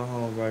beating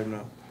Mahomes right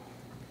now.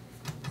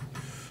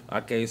 I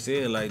can't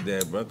say it like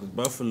that, bro, because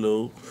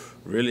Buffalo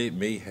really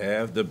may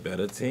have the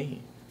better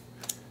team.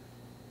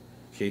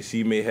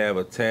 KC may have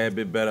a tad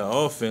bit better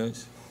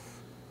offense,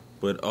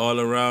 but all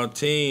around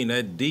team,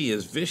 that D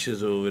is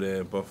vicious over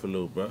there in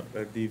Buffalo, bro.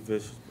 That D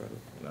vicious, brother.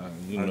 Nah,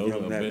 you know,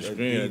 I've been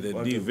screaming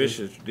that D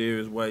vicious.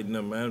 Davis White and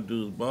them, man. Them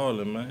dudes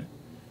balling, man.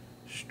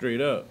 Straight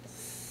up.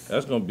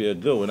 That's going to be a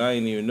good one. I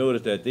ain't even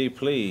noticed that they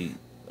played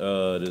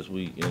this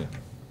weekend.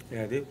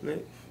 Yeah, they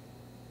played.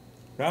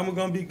 I'm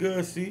going to be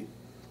good, see?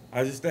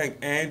 I just think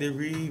Andy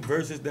Reid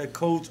versus that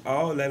coach,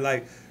 all that,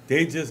 like,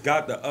 they just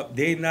got the up.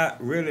 They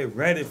not really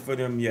ready for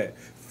them yet,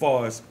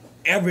 far as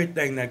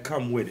everything that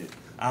come with it.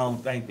 I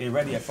don't think they're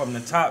ready from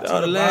the top to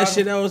the last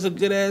year, that was a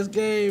good-ass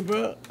game,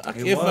 bro.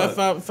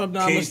 If I'm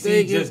not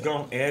mistaken. KC just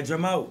going to edge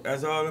them out.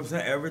 That's all I'm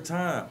saying, every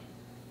time.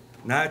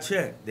 Not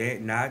yet. They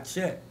not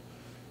yet.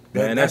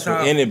 Man, that's for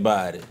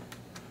anybody.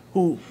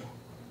 Who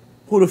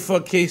the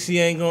fuck KC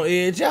ain't gonna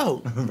edge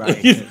out?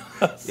 Right. You know,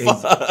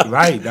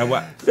 right.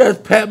 That's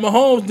Pat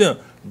Mahomes them.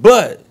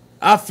 But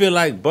I feel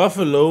like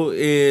Buffalo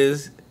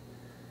is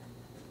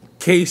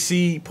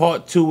KC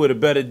part 2 with a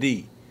better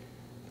D.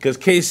 Because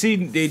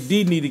KC, they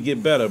D need to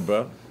get better,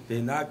 bro.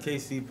 They're not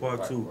KC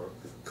part 2.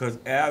 Because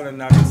Allen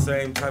not the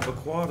same type of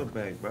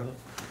quarterback, brother.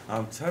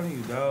 I'm telling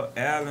you, dog.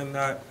 Allen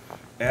gotta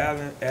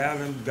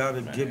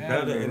get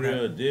better. Allen the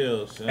real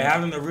deal, son.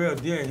 Allen the real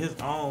deal in his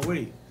own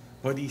way.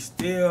 But he's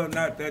still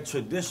not that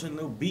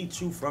traditional beat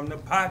you from the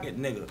pocket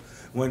nigga.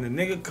 When the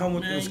nigga come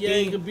with the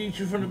scheme, he can beat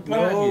you from the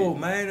pocket. No,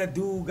 man, that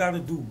dude gotta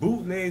do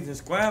bootlegs and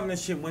scrambling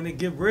shit. When they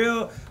get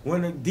real,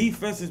 when the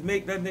defenses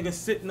make that nigga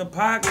sit in the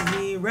pocket,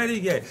 he ain't ready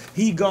yet.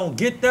 He gon'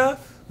 get there,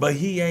 but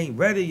he ain't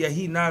ready yet.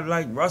 He not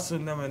like Russell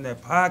them in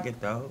that pocket,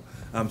 though.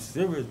 I'm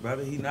serious,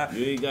 brother. He not.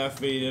 You ain't got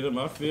faith in him.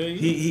 I feel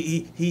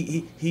you.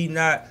 He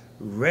not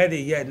ready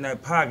yet in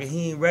that pocket.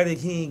 He ain't ready.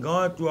 He ain't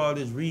gone through all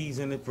his reads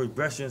and the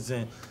progressions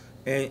and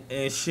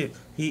shit.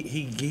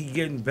 He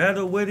getting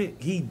better with it.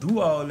 He do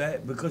all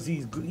that because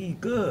he's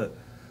good.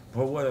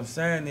 But what I'm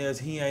saying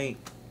is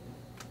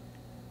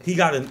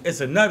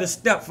it's another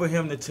step for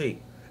him to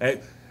take.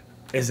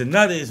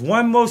 It's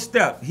one more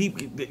step. That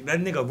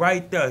nigga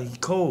right there, he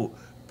cold.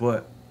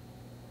 But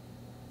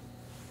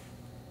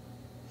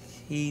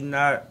he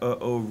not a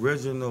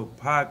original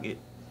pocket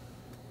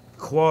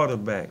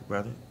quarterback,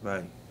 brother.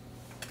 Like,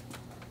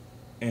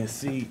 and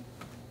see,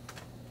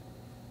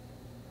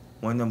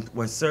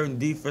 when certain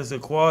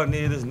defensive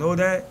coordinators know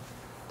that,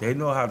 they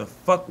know how to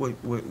fuck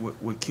with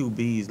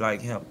QBs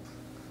like him.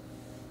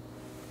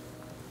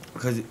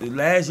 Because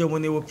last year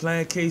when they were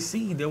playing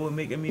KC, they were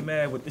making me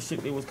mad with the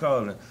shit they was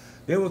calling.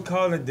 They were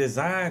calling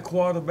design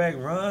quarterback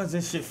runs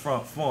and shit for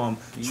him,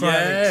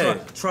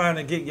 trying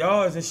to get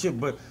yards and shit.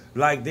 But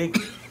like the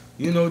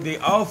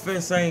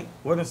offense ain't.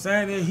 What I'm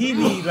saying is he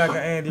need like an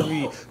Andy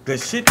Reid. The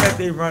shit that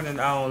they running,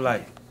 I don't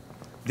like.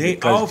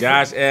 Because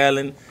Josh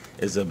Allen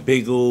is a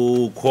big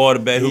old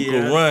quarterback who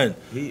can run.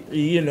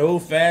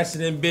 Faster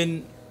than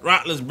Ben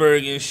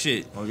Roethlisberger and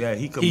shit. Oh yeah,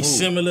 he can He's move.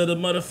 Similar to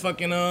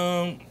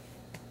motherfucking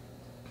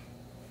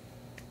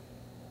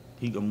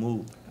He can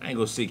move. I ain't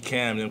gonna say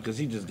Cam them because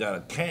he just got a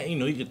can.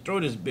 He can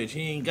throw this bitch.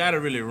 He ain't gotta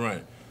really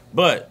run,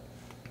 but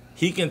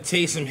he can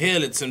take some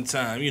hill at some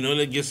time.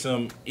 Let's get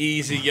some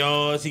easy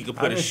yards. He can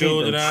put his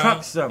shoulder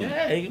down.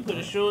 Yeah, he can put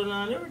his shoulder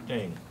down and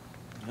everything.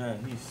 Yeah,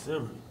 he's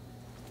serious.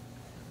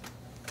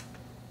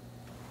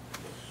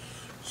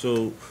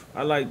 So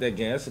I like that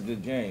game. That's a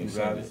good game. You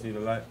gotta see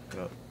the light.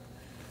 Yep.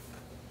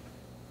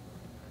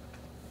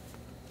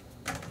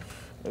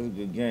 That's a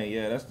good game.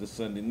 Yeah, that's the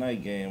Sunday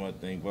night game, I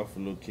think.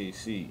 Buffalo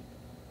KC.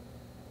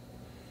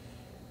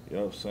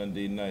 Yup,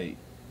 Sunday night.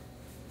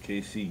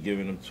 KC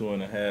giving them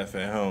 2.5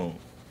 at home.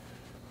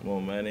 Come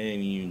on, man. They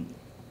ain't even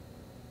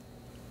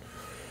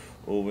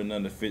over and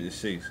under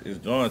 56. It's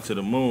gone to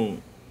the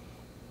moon.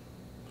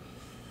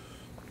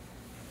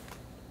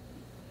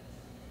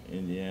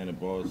 Indiana,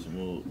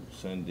 Baltimore,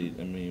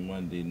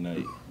 Monday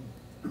night.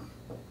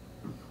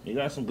 You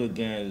got some good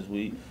games this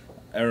week.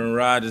 Aaron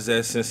Rodgers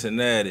at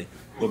Cincinnati.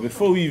 But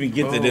before we even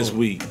get to this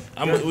week,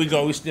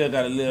 we still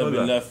got a little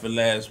bit left for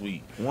last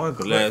week. One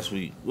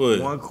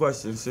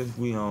question since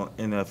we on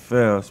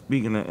NFL.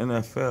 Speaking of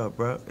NFL,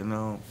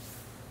 bro,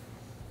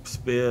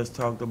 Spears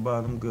talked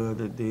about him good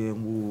today.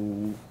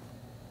 Woo.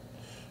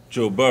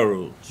 Joe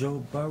Burrow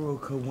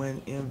could win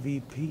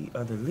MVP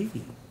of the league.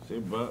 See,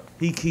 bro.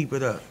 He keep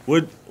it up.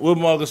 What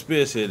Marcus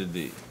Spears said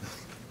today?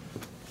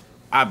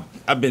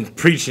 I've been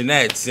preaching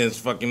that since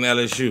fucking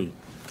LSU.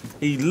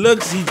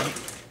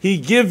 He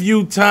give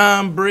you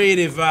Tom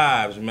Brady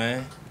vibes,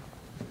 man.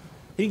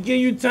 He give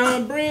you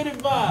Tom Brady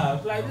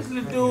vibes. Like this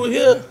little dude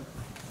here.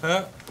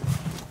 Huh?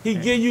 He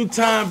give you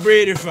Tom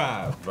Brady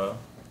vibes, bro.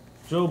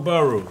 Joe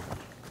Burrow.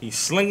 He's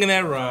slinging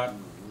that rock.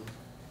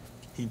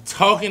 He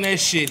talking that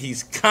shit.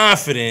 He's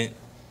confident.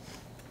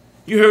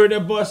 You heard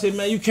that boy say,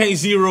 man, you can't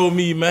zero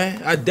me,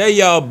 man. I dare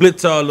y'all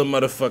blitz all them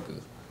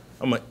motherfuckers.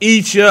 I'm going to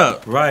eat you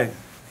up. Right.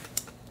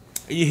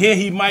 You hear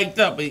he mic'd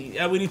up.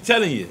 That's what he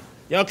telling you.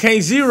 Y'all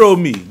can't zero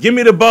me. Give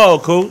me the ball,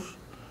 coach.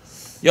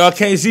 Y'all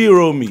can't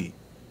zero me.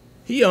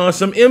 He on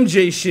some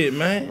MJ shit,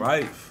 man.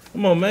 Right.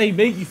 Come on, man. He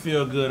make you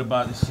feel good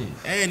about this shit.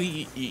 And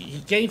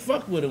he can't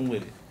fuck with him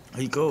with it.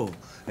 He cool.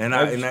 And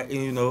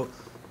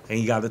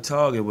you got to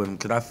target with him.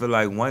 Because I feel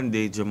like one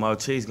day Jamal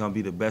Chase going to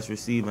be the best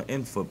receiver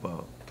in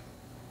football.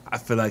 I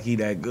feel like he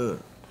that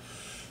good.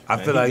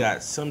 I feel like he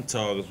got some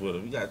targets with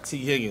him. He got T.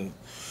 Higgins.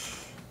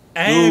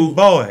 And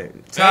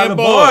Boyd. Tyler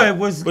Boyd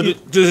was... But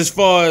just as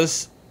far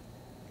as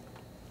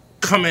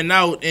coming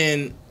out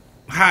in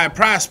high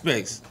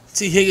prospects,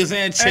 T. Higgins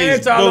and Chase.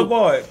 And Tyler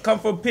Boyd come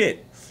from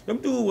Pitt. Them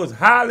dude was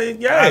highly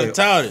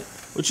touted.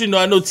 But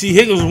I know T.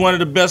 Higgins was one of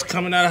the best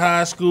coming out of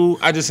high school.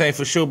 I just ain't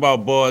for sure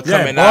about Boyd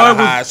coming out of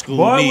high school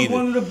Boyd neither.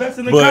 Was one of the best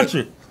in the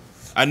country.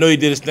 I know he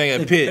did his thing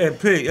at Pitt. At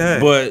Pitt, yeah.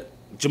 But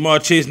Jamal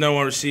Chase,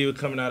 #1 receiver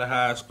coming out of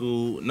high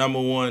school,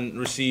 #1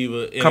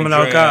 receiver in coming the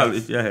out of draft.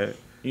 college, yeah.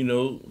 You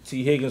know,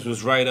 T. Higgins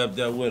was right up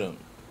there with him.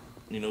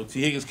 You know,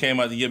 T. Higgins came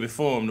out the year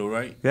before him, though,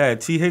 right? Yeah,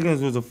 T.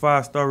 Higgins was a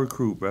 5-star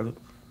recruit, brother.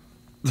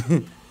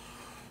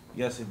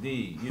 Yes,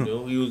 indeed. You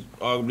know, he was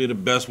arguably the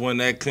best one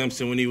at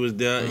Clemson when he was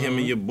there. Him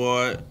and your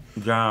boy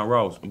John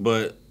Ross.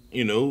 But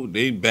you know,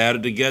 they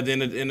battled together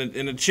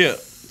in a chip.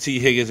 T.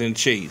 Higgins and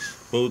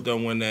Chase, both of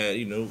them won that.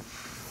 You know,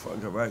 fuck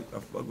right. I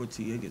fuck with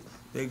T. Higgins.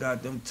 They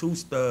got them 2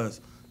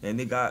 studs, and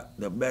they got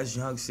the best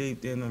young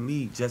safety in the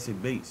league, Jesse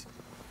Bates.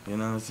 You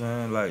know what I'm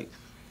saying? Like,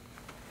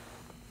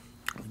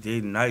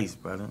 they nice,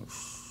 brother.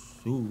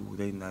 Ooh,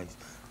 they nice.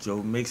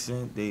 Joe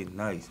Mixon, they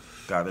nice.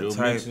 Got a Joe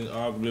tight. Mixon,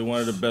 arguably one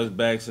of the best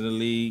backs in the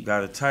league.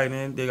 Got a tight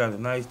end. They got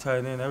a nice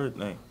tight end,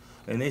 everything.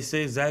 And they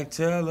say Zach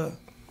Taylor.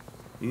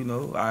 You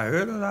know, I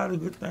heard a lot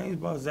of good things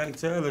about Zach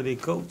Taylor, their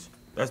coach.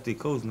 That's their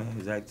coach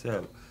name, Zach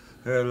Taylor.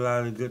 Heard a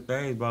lot of good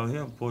things about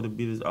him. Supposed to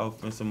be this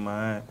offensive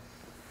mind.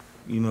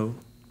 You know,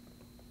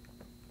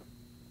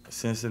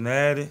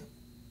 Cincinnati.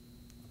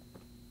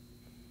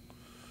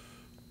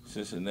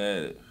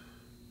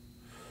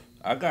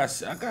 I got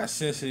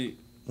Cincy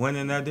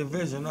winning that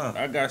division, huh?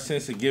 I got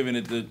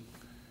Cincy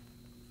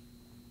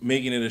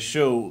making it a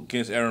show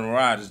against Aaron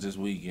Rodgers this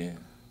weekend.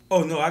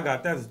 Oh no, I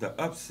got that as the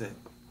upset.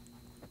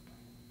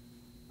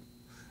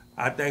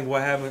 I think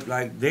what happened,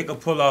 like, they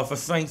could pull off a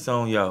Saints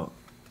on y'all.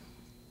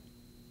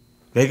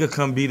 They could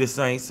come beat the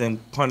Saints and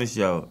punish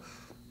y'all.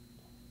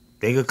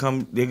 They could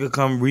come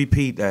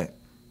repeat that.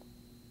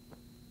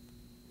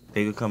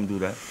 They could come do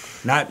that.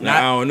 I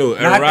don't know.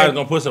 Aaron Rodgers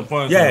gonna put some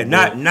points. Yeah,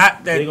 not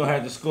that. They gonna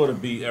have to score to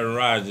beat Aaron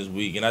Rodgers this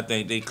week, and I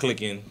think they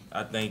clicking.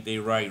 I think they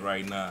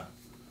right now.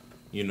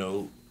 You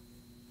know,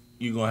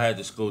 you gonna have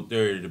to score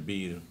 30 to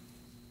beat him.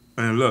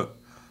 And look,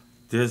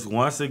 just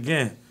once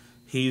again,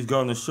 he's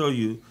gonna show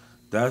you.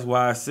 That's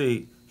why I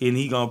say, and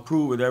he gonna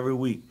prove it every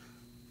week.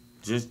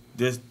 Just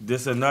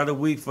this another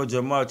week for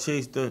Jamar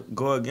Chase to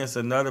go against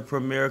another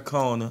premier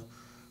corner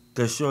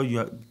to show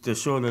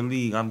the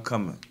league I'm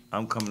coming.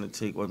 I'm coming to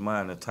take what's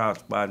mine, the top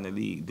spot in the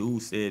league.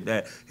 Dude said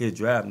that his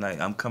draft night.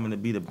 I'm coming to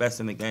be the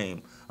best in the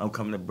game. I'm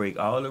coming to break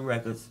all the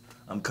records.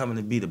 I'm coming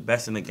to be the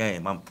best in the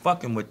game. I'm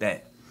fucking with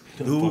that.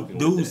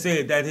 Dude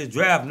said that his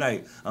draft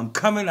night. I'm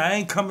coming. I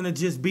ain't coming to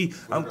just be.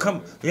 I'm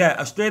coming.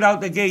 Yeah, straight out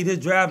the gate. His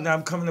draft night.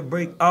 I'm coming to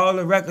break all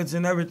the records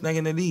and everything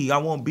in the league. I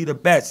want to be the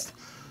best.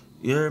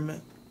 You hear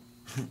me?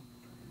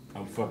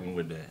 I'm fucking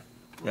with that.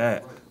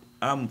 Yeah,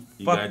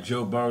 You got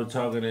Joe Burrow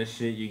talking that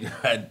shit. You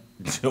got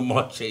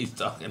Jamar Chase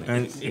talking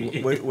that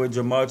shit. With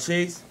Jamar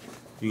Chase,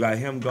 you got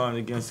him going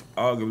against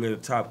arguably the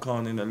top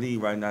corner in the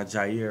league right now,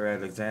 Jair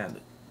Alexander,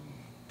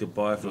 the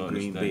boy from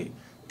Green Bay,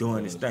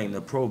 doing his thing,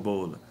 the Pro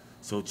Bowler.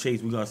 So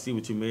Chase, we're gonna see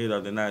what you made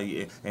of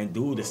tonight. And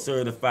dude, a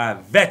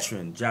certified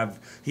veteran.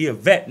 He a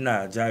vet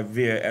now,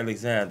 Jair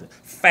Alexander.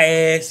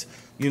 Fast.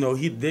 You know,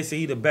 they say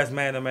he the best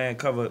man-to-man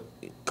cover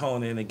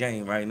corner in the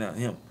game right now.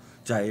 Him,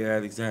 Jair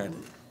Alexander.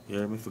 You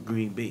hear me? For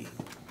Green Bay.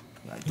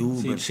 Like,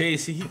 dude,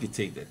 Chase, he could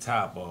take the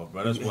top off,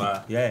 bro. That's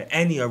why. Yeah,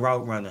 and he a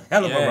route runner.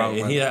 Hell of a route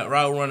runner. He a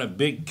route runner,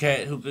 big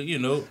cat who could, you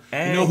know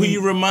who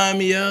you remind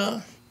me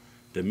of?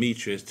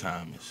 Demetrius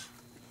Thomas.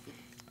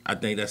 I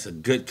think that's a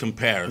good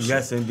comparison.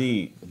 Yes,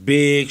 indeed.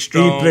 Big,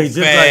 strong, he plays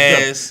just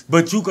fast.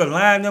 Like but you could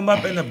line them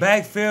up in the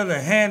backfield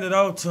and hand it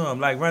off to them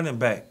like running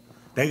back.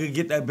 They could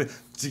get that.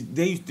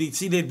 They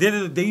did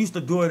it. They used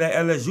to do it at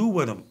LSU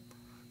with him.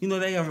 You know,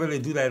 they don't really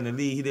do that in the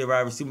league. He did wide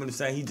receiver. I'm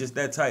saying he just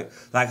that type.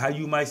 Like how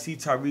you might see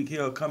Tyreek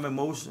Hill come in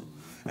motion.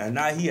 And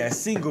now he had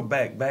single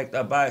backed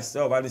up by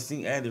himself. I just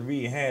seen Andy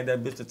Reid hand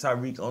that bitch to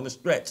Tyreek on the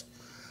stretch.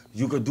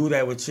 You could do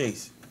that with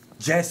Chase.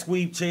 Jet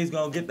sweep, Chase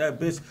gonna get that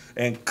bitch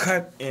and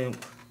cut and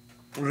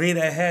lay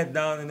that head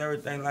down and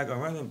everything like a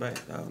running back.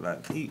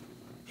 Like he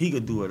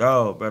could do it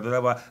all, brother.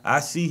 That's why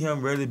I see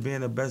him really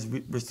being the best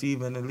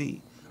receiver in the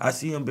league. I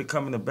see him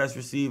becoming the best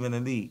receiver in the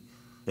league.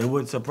 It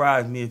wouldn't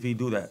surprise me if he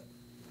do that.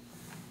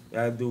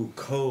 That dude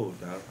cold,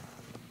 dog.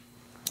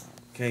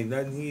 Can't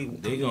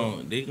nothing They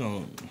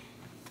gon'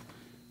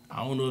 I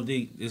don't know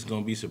if it's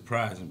gonna be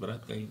surprising, but I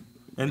think.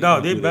 And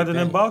dog, they better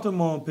than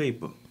Baltimore on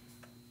paper.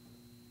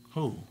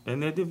 Who?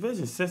 In their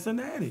division,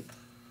 Cincinnati.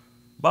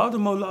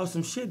 Baltimore lost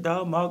some shit,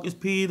 dog. Marcus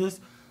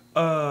Peters.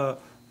 They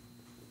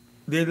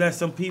let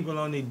some people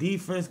on their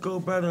defense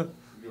go better.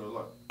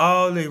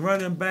 All their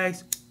running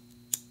backs.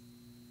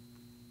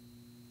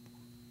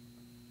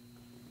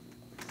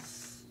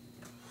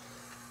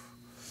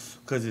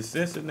 Because it's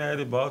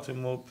Cincinnati,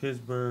 Baltimore,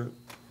 Pittsburgh,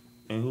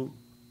 and who?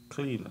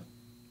 Cleveland.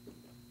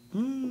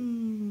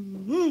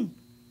 Mm-hmm.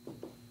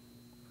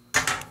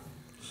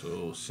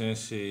 So,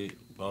 Cincy,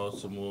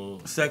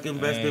 Baltimore.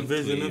 Second best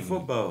division Cleveland. in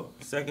football.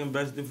 Second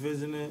best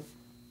division in.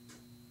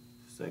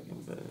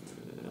 Second best.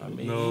 I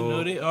mean, you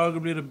know, they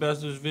arguably the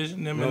best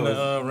division, them and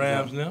the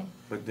Rams now.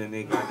 But then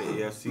they got the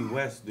AFC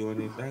West doing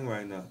their thing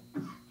right now.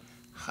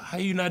 How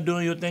you not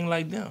doing your thing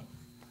like them?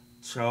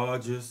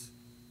 Chargers.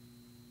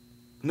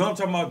 No, I'm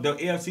talking about the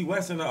AFC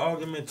West in the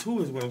argument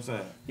too, is what I'm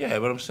saying. Yeah,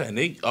 but I'm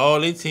saying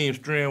all their teams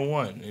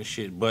 3-1 and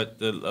shit. But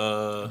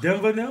the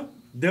Denver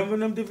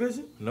them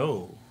division?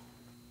 No.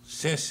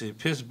 Cincy,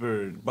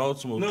 Pittsburgh,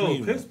 Baltimore, no,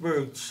 Cleveland.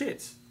 Pittsburgh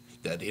shits.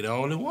 That he the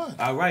only one.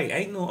 All right,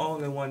 ain't no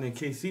only one in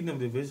KC them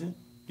division.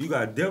 You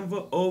got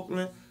Denver,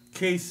 Oakland,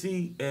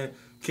 KC, and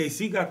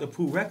KC got the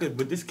Pooh record,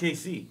 but this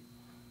KC.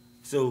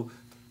 So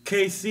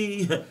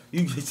KC,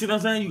 you see what I'm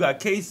saying? You got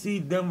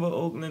KC, Denver,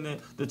 Oakland,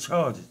 and the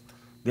Chargers.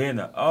 They're in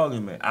the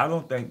argument. I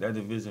don't think that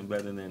division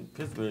better than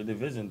Pittsburgh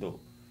division though.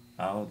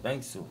 I don't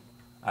think so.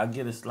 I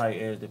get a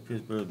slight edge to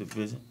Pittsburgh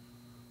division.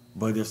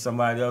 But if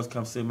somebody else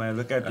comes say, man,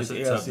 look at That's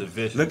this a tough AFC.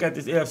 division. Look at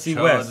this AFC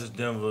Chargers, West.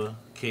 Denver,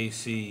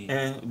 KC,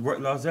 And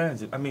Los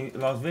Angeles. I mean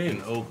Las Vegas.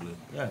 and Oakland.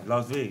 Yeah,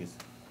 Las Vegas.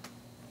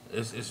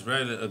 It's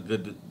really a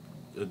good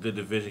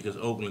division because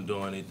Oakland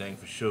doing anything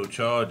for sure.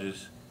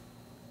 Chargers,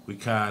 I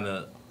kind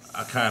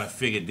of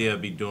figured they'll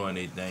be doing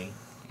anything.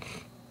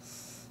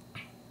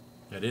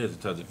 That is a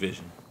tough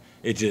division.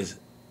 It just,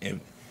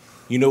 and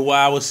you know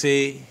why I would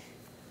say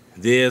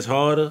theirs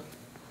harder?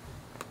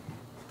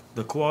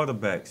 The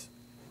quarterbacks.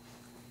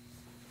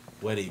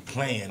 Where they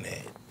playing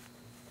at.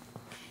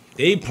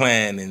 They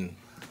playing in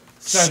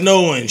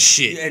snow and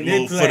shit And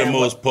they for the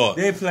most part.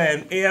 They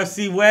playing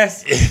AFC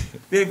West.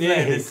 They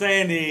playing in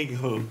San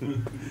Diego.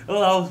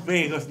 Las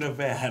Vegas,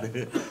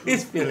 Nevada.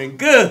 It's feeling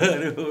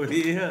good over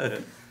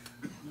here.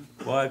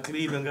 Boy,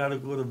 Cleveland got to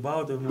go to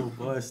Baltimore.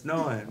 Boy, it's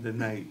snowing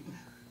tonight.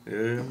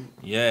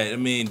 Yeah, I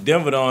mean,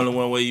 Denver the only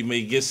one where you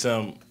may get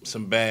some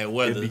bad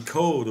weather. It'd be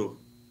cold though.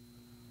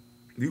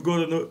 You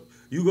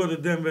go to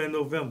Denver in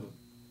November.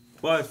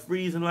 Boy, it's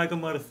freezing like a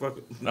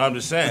motherfucker. No, I'm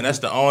just saying, that's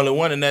the only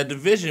one in that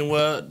division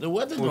where the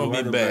weather's going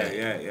to be bad.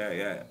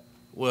 Yeah.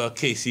 Well,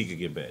 KC could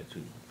get bad,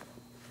 too.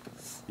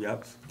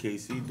 Yep,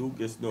 KC do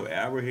get snow.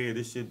 Arrowhead,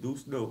 this shit do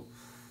snow.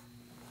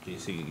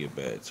 KC could get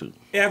bad, too.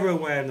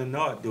 Everywhere in the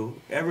North, though.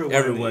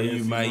 Everywhere in the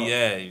you NFC might,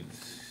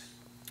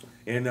 North.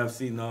 yeah.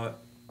 NFC North,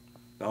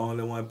 the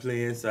only one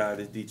play inside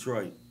is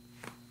Detroit.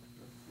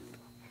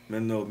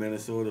 No,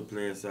 Minnesota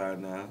play inside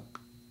now.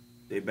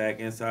 They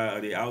back inside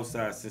or they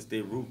outside since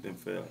they roofed and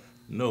fell.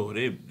 No,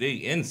 they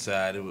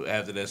inside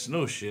after that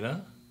snow shit, huh?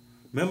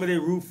 Remember they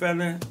roof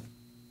fell in?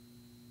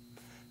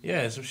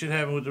 Yeah, some shit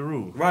happened with the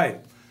roof.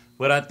 Right.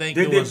 But I think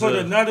Did it they was put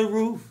another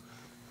roof?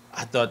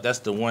 I thought that's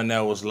the one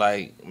that was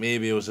like,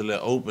 maybe it was a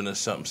little open or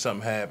something.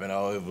 Something happened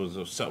or it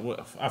was something.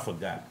 I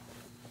forgot.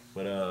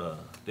 But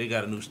they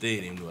got a new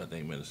stadium, though. I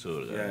think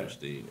Minnesota got a new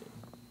stadium.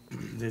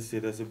 They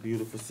said that's a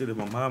beautiful city.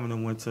 My mom and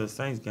them went to a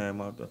Saints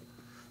game out there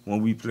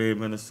when we played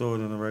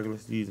Minnesota in the regular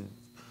season.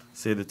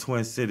 Said the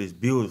Twin Cities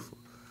beautiful.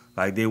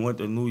 Like they went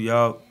to New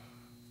York,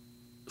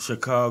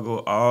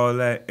 Chicago, all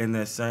that in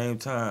that same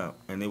time.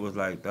 And it was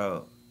like,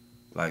 dog,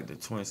 like the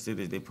Twin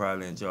Cities, they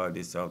probably enjoyed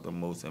themselves the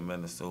most in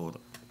Minnesota.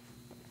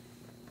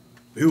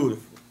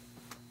 Beautiful.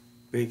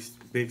 Big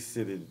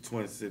city, the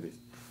Twin Cities.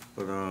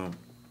 But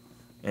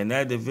in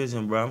that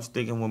division, bro, I'm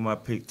sticking with my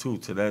pick too,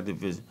 to that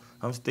division.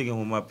 I'm sticking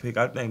with my pick.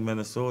 I think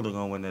Minnesota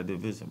gonna win that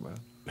division, bro.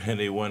 And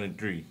they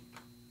 1-3.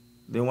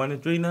 They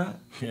 1-3 now?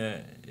 Yeah,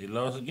 they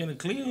lost again to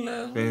Cleveland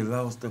last week. They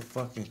lost to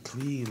fucking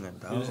Cleveland,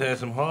 dog. They just had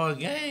some hard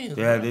games.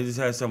 Yeah, man. they just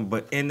had some.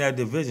 But in that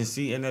division,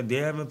 see, they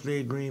haven't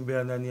played Green Bay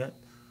or nothing yet.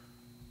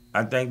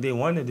 I think they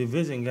won the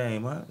division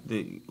game, huh?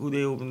 Who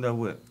they opened up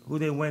with? Who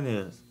they win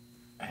is?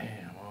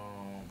 Damn,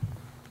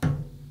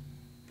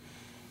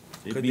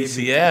 they beat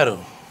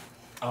Seattle.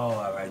 Oh,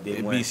 all right.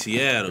 They beat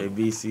Seattle. They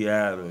beat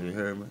Seattle, you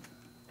heard me?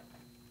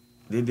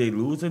 Did they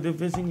lose a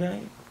division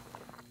game?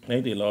 I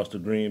think they lost to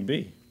Green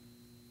Bay.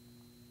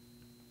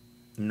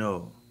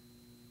 No.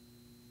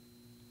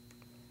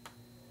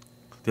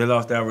 They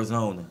lost to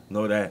Arizona.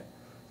 Know that.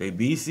 They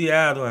beat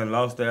Seattle and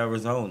lost to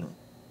Arizona.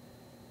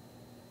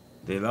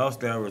 They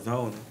lost to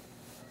Arizona.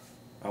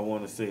 I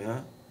want to say,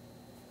 huh?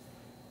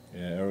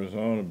 Yeah,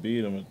 Arizona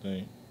beat them, I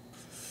think.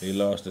 They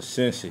lost to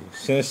Cincy.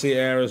 Cincy,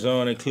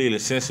 Arizona, and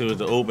Cleveland. Cincy was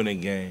the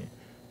opening game.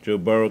 Joe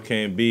Burrow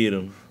can't beat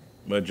them,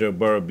 but Joe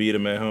Burrow beat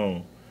them at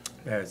home.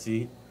 Yeah,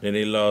 see? Then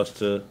they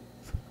lost at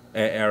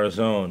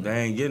Arizona.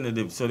 They ain't getting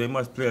it, so they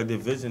must play a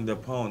division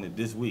opponent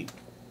this week.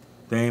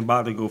 They ain't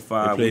about to go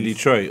 5 They play weeks.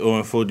 Detroit,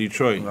 0-4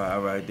 Detroit.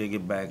 All right, they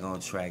get back on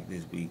track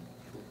this week.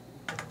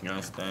 You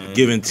understand?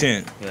 Giving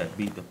 10. Yeah,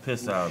 beat the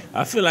piss out.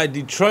 I feel like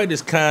Detroit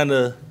is kind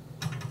of,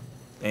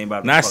 Ain't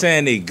about to not fuck.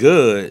 saying they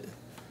good,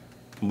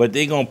 but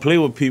they going to play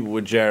with people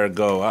with Jared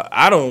Goff.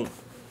 I don't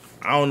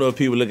know if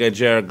people look at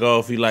Jared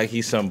Goff,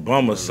 he's some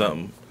bum or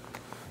something.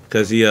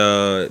 Because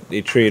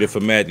they traded for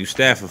Matthew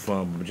Stafford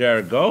for him. But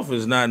Jared Goff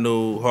is not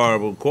no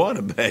horrible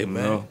quarterback,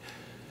 man. No.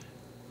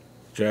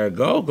 Jared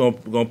Goff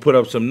gonna put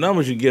up some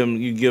numbers. You give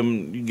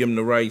him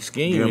the right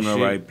scheme. Give and them the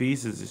shit. right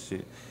pieces and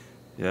shit.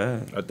 Yeah.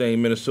 I think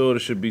Minnesota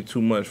should be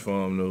too much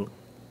for him, though.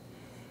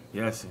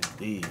 Yes,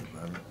 indeed,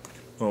 brother.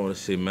 I want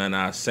to see, man,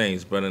 our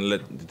Saints, but then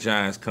let the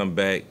Giants come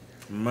back.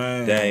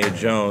 Man. Daniel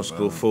Jones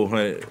throw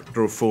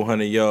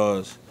 400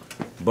 yards.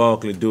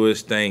 Barkley do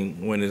his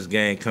thing, win this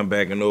game, come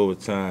back in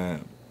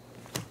overtime,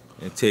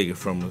 and take it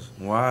from us.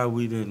 Why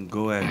we didn't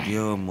go at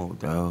Gilmore,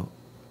 dog?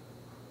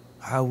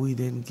 How we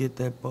didn't get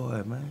that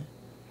boy, man?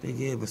 They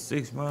gave a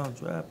 6-round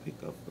draft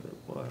pickup for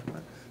that boy,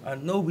 man. I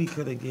know we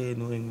could have gave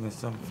New England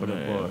something for the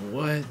boy.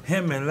 What?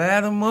 Him and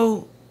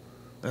Lattimore,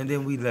 And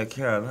then we let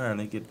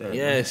Carolina get that.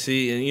 Yeah, man.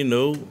 see, and you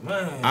know,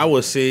 Man. I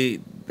would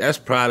say that's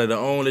probably the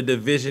only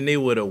division they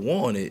would have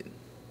wanted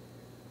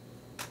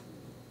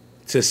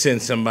to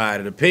send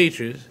somebody to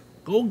Patriots.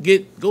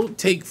 Go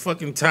take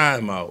fucking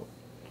time out.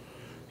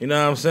 You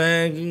know what I'm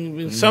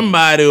saying?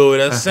 Somebody over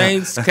there,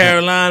 Saints,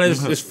 Carolina,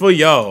 it's for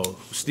y'all.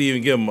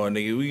 Stephen Gilmore,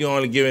 nigga. We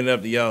only giving it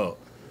up to y'all.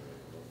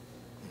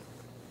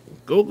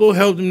 Go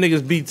help them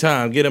niggas beat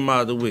time. Get them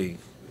out of the way.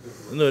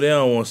 You know, they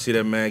don't want to see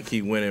that man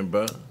keep winning,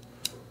 bro.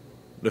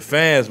 The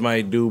fans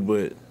might do,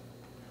 but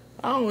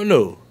I don't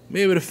know.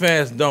 Maybe the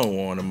fans don't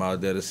want him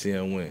out there to see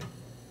him win.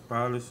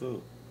 Probably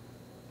so.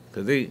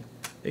 Because they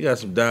got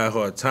some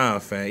diehard time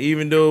fans.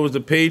 Even though it was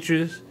the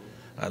Patriots,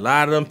 a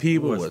lot of them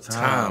people were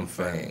time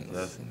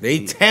fans.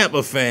 They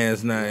Tampa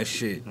fans now and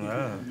shit.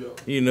 Yeah.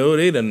 You know,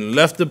 they done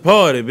left the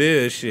party,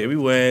 man. Shit,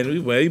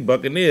 we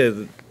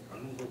Buccaneers.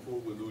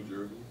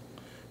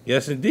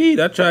 Yes,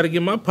 indeed. I try to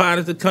get my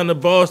partners to come to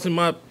Boston,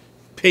 my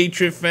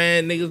Patriot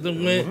fan niggas that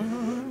went.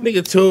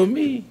 Nigga told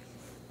me,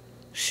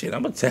 shit,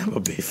 I'm a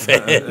Tampa Bay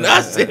fan.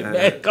 I said,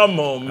 man, come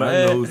on, man.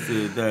 I know who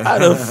said that. How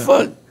the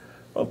fuck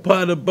a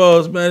part of the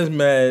boss, man, is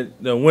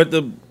mad. Done went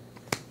to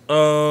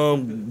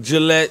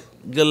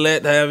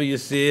Gillette, however you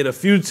say it, a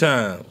few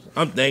times.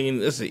 I'm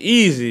thinking it's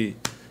easy.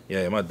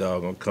 Yeah, my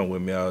dog gonna come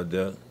with me out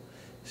there.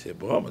 He said,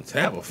 boy, I'm a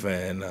Tampa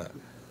fan now.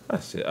 I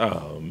said,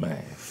 oh,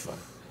 man, fuck.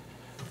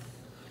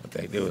 I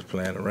think they was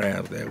playing the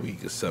Rams that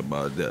week or something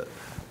out there.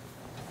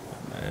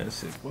 Man, I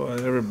said, boy,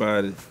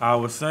 everybody.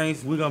 Our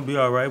Saints, we gonna be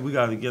all right. We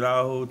got to get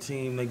our whole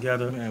team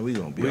together. Man, we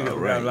gonna be all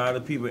We right. got a lot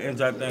of people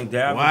injured. I think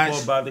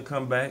Davenport about to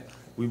come back.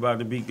 We about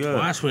to be good.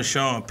 Watch when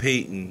Sean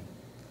Payton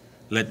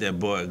let that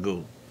boy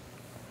go.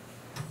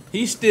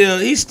 He's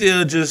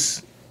still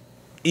just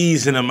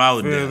easing him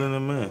out there. Filling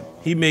him in.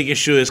 He making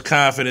sure his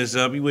confidence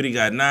up. He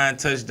got 9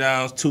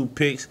 touchdowns, 2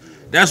 picks.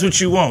 That's what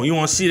you want. You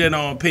want to see that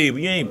on paper.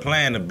 You ain't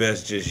playing the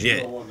best just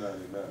yet.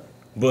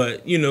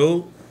 But, you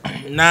know,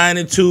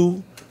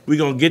 9-2, we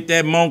going to get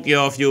that monkey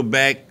off your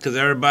back because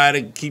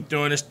everybody keep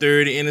throwing this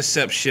 30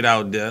 intercept shit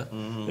out there.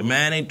 Mm-hmm. The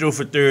man ain't throw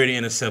for 30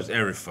 intercepts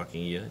every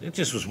fucking year. It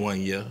just was 1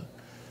 year.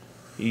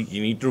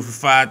 He threw for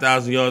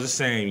 5,000 yards the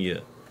same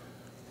year.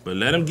 But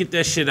let him get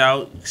that shit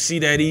out. See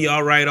that he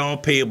all right on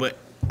paper.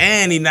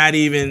 And he not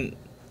even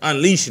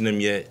unleashing them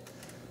yet.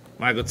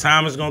 Michael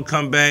Thomas going to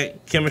come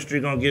back.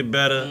 Chemistry going to get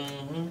better.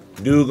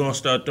 Mm-hmm. Dude going to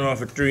start throwing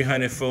for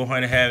 300,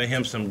 400, having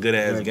him some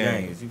good-ass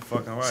games. You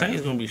fucking right.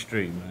 Saints going to be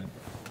straight, man.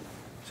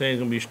 Saints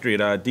going to be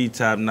straight. Our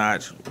D-top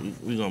notch,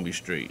 we going to be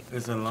straight.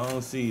 It's a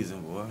long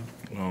season, boy.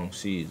 Long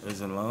season.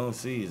 It's a long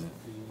season.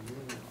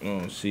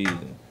 Long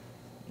season.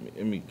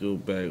 Let me go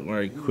back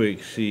right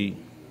quick, see.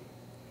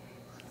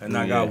 And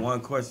I got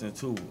one question,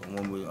 too,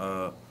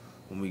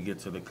 when we get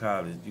to the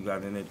college. You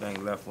got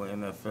anything left for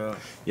NFL?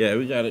 Yeah,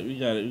 we got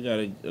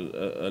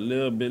a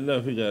little bit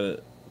left. We got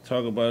to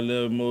talk about a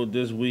little more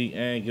this week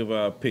and give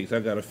our picks. I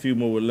got a few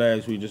more with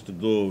last week just to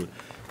go over.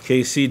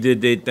 KC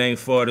did their thing,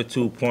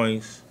 42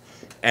 points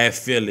at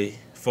Philly,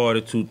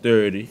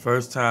 42-30.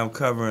 First time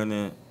covering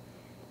it.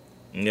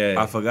 Yeah.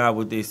 I forgot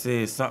what they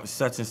said,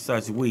 such and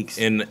such weeks.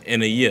 In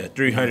a year,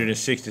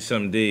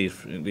 360-something days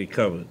they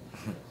covered.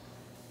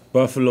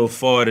 Buffalo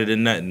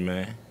 40-0,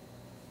 man.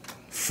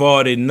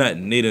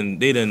 40-0.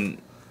 They done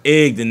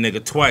egged the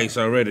nigga twice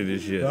already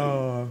this year.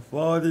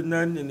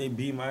 40-0, and they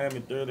beat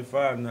Miami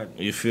 35-0.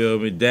 You feel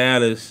me?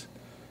 Dallas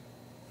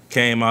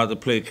came out to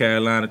play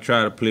Carolina,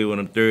 tried to play with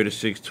them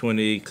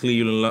 36-28.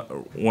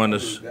 Cleveland won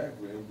us.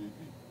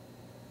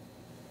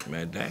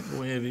 Man, Dak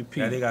win MVP.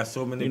 Yeah, they got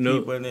so many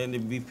people in the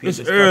MVP. It's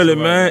early,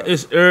 man.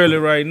 It's early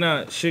right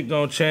now. Shit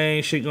gonna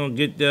change. Shit gonna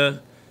get there.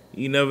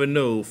 You never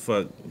know.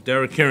 Fuck.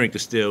 Derrick Henry could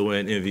still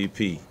win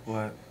MVP.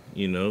 What?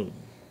 You know?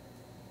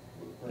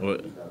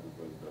 What?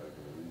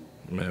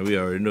 Man, we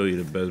already know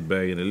you're the best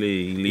bag in the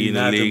league. He leading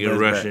the league in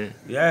rushing.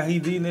 Yeah, he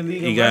leading the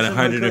league in rushing. He got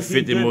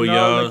 150 more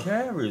yards.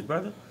 Carries,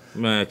 brother.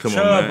 Man, come on,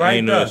 man. Right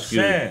ain't no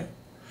excuse. Shan.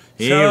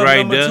 He Chubb ain't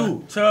right there.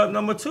 Chubb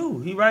number 2.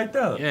 He right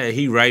there. Yeah,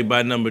 he right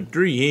by number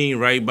 3. He ain't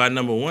right by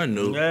number 1,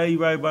 though. Yeah, he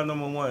right by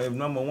number 1. If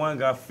number 1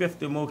 got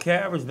 50 more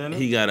carries than him.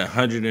 He got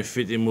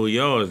 150 more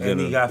yards than him.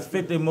 And he got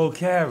 50 more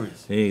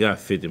carries. He ain't got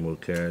 50 more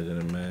carries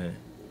than him, man.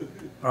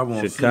 I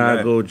won't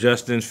Chicago,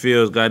 Justin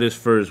Fields got his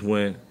first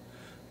win.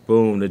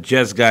 Boom. The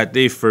Jets got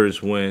their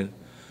first win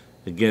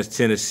against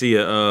Tennessee,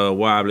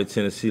 wobbly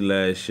Tennessee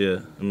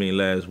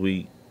last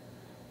week.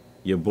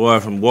 Your boy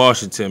from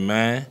Washington,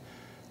 man.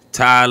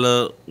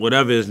 Tyler,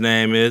 whatever his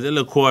name is, that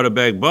little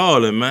quarterback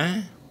balling,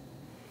 man.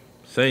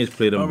 Saints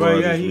play them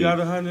balls. Yeah, he got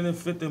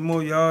 150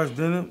 more yards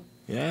than him.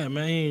 Yeah,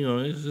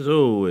 man, this is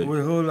over with.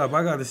 Wait, hold up.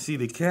 I got to see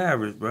the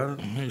carries,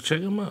 brother. Hey,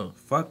 check him out.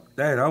 Fuck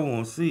that. I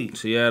won't see.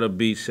 Seattle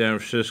beat San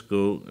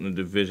Francisco in the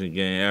division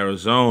game.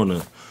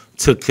 Arizona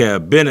took care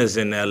of business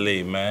in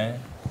L.A., man.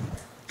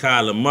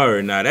 Kyler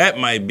Murray. Now, that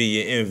might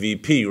be your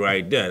MVP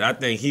right there. I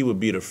think he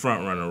would be the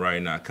front runner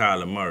right now,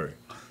 Kyler Murray.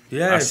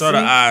 Yeah, I saw the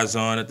eyes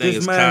on. I think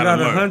it's Kyler Murray.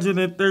 This man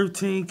got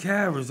 113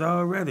 carries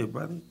already,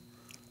 brother.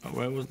 All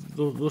right,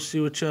 go see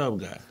what Chubb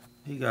got.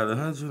 He got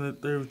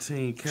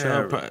 113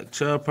 carries.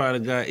 Chubb probably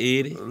got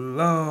 80.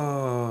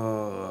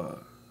 Lord.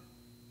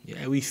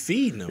 Yeah, we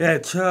feeding him. Yeah,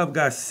 Chubb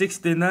got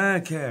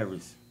 69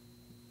 carries.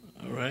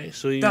 All right,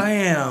 so he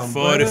damn,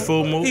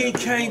 44 more. He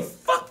can't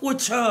fuck with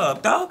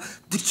Chubb, dog.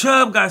 The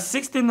Chubb got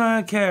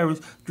 69 carries,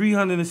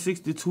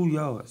 362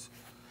 yards.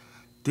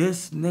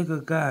 This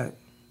nigga got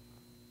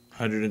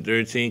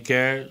 113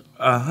 carries.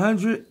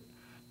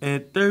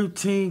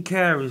 113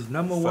 carries.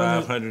 Number 1.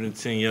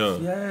 510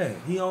 yards. Yeah,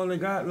 he only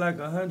got like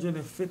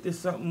 150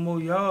 something more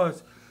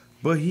yards,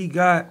 but he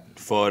got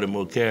 40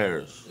 more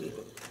carries.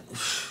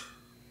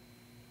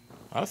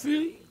 I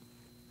feel you.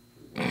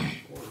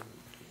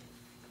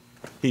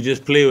 He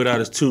just played without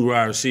his 2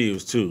 wide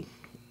receivers too.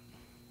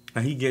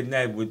 And he getting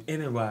that with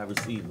any wide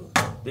receiver.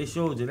 They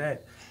showed you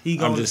that.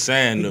 I'm just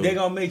saying though. They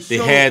gonna make sure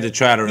they had to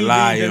try to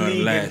rely on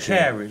him last year.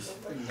 Carries.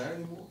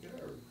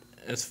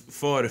 That's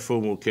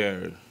 44 more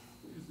carries.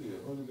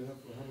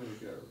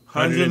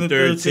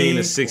 113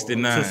 to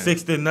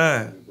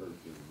 69.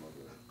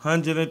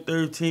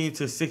 113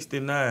 to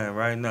 69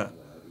 right now.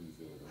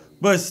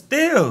 But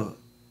still,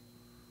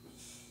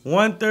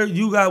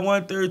 you got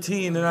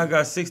 113 and I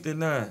got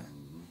 69.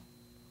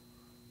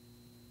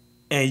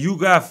 And you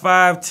got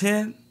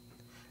 510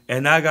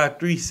 and I got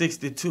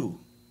 362.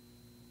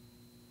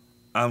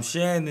 I'm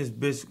sharing this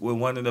bitch with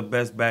one of the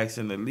best backs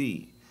in the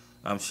league.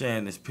 I'm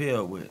sharing this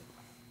pill with.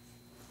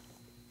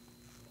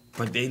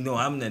 But they know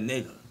I'm the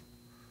nigga.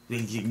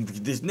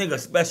 This nigga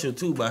special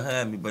too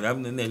behind me, but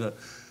I'm the nigga.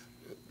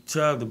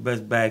 Chubb the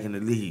best back in the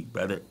league,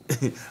 brother.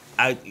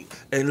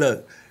 And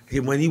look,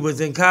 when he was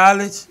in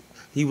college,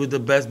 he was the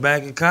best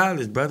back in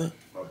college, brother.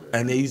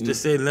 And they used to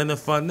say Leonard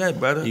Fornette,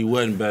 brother. He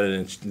wasn't better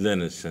than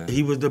Leonard, son.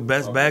 He was the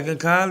best back in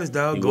college,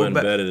 dog. He wasn't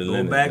better than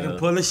Leonard. Go back and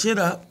pull the shit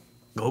up.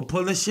 Go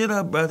pull the shit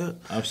up, brother.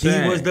 I'm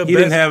saying, he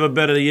didn't have a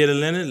better year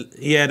than Leonard.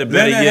 He had a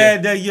better year. Leonard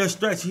had that year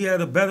stretch. He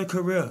had a better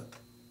career.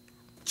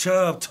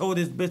 Chubb tore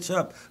this bitch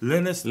up.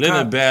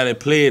 Leonard barely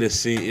played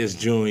his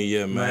junior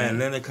year, man.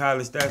 Leonard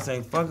college stats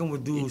ain't fucking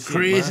with dudes.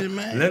 Crazy,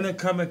 man. Leonard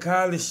come in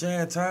college,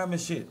 sharing time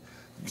and shit.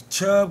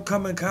 Chubb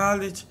come in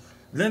college.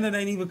 Leonard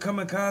ain't even come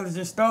in college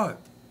and start.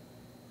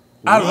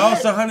 What? I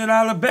lost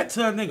 $100 bet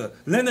to a nigga.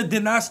 Leonard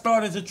did not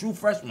start as a true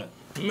freshman.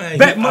 Man,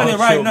 bet money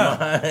right now.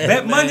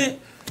 Bet money.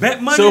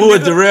 Bet money. So who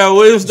is Darrell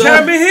Williams?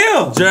 Jeremy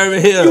Hill.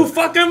 Jeremy Hill. You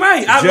fucking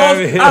right.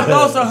 I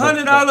lost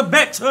 $100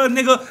 bet to a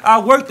nigga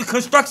I worked the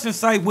construction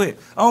site with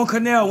on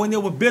Canal when they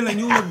were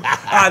building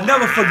I'll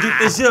never forget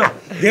this year.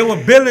 They were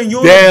building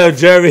Damn,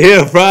 Jeremy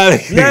Hill probably.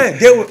 Yeah,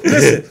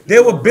 they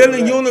were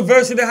building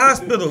University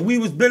Hospital. We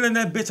was building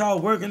that bitch. I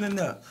was working in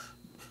there.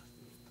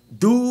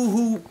 Dude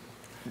who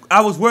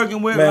I was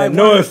working with, man,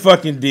 no it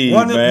fucking did,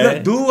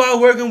 man. Dude I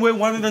was working with,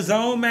 one of the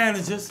zone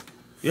managers.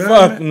 You know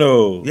fuck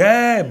no.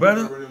 Yeah,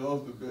 brother.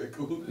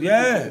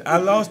 Yeah, I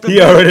lost the bet.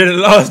 He already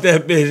lost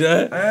that bitch,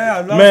 huh? Yeah,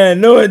 I lost.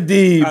 Man, no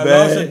indeed, man. I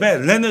lost the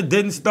bet. Leonard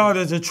didn't start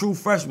as a true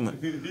freshman.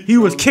 He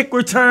was kick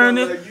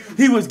returning.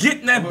 He was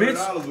getting that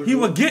bitch. He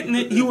was getting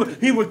it.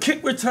 He would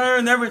kick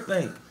return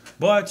everything.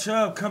 Boy,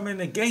 Chubb come in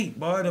the gate,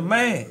 boy, the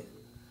man.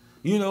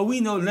 You know, we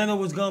know Leonard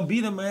was gonna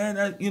be the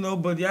man.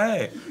 But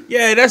yeah.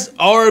 Yeah, that's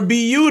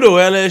RBU though,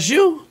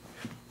 LSU.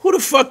 Who the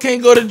fuck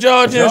can't go to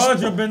Georgia?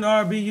 Georgia been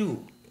RBU.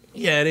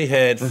 Yeah, they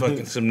had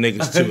fucking some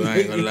niggas too, I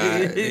ain't gonna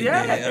lie.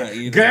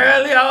 Yeah.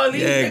 Girly, all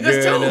these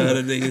niggas too. All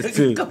the niggas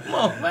too. Come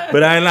on, man.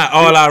 But I ain't like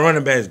all our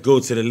running backs go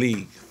to the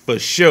league. For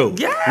sure.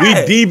 Yeah.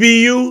 We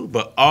DBU,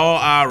 but all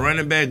our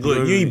running back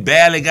good. You ain't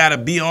barely gotta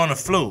be on the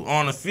floor,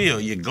 on the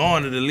field. You're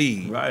going to the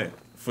league. Right.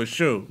 For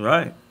sure.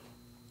 Right.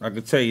 I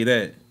can tell you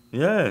that.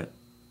 Yeah.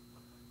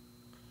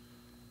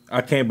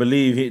 I can't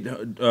believe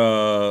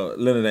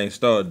Leonard ain't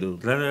started,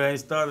 dude. Leonard ain't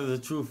started as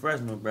a true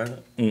freshman, brother.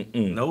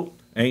 Nope.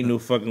 Ain't no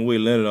fucking way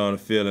Leonard on the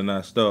field and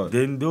not start.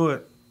 Didn't do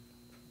it.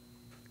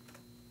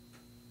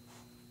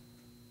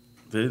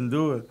 Didn't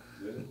do it.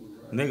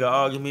 Nigga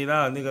argue me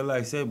down. Nigga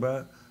like say,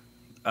 bro,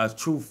 a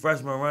true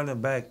freshman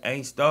running back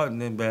ain't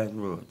starting in Baton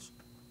Rouge.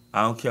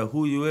 I don't care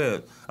who you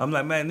is. I'm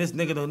like, man, this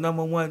nigga the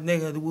number one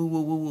nigga. Woo,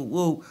 woo, woo, woo,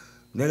 woo.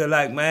 Nigga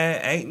like,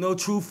 man, ain't no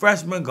true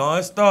freshman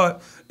gonna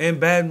start in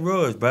Baton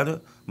Rouge,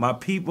 brother. My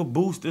people,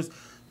 boosters,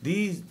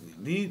 these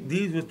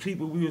was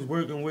people we was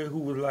working with who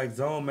was like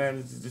zone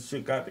managers and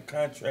shit, got the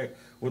contract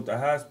with the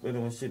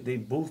hospital and shit. They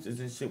boosters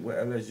and shit with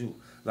LSU.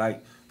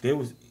 Like, they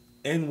was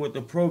in with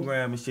the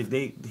program and shit.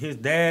 His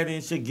dad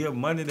and shit give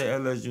money to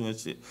LSU and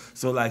shit.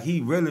 So, like, he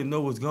really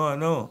know what's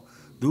going on.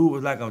 Dude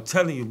was like, I'm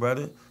telling you,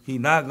 brother, he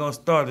not gonna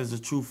start as a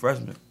true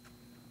freshman.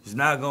 It's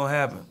not gonna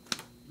happen.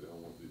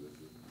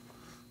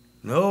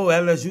 No,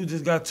 LSU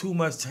just got too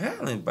much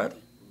talent, brother.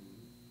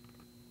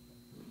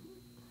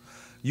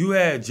 You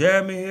had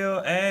Jeremy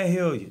Hill and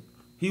Hilliard.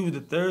 He was the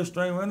third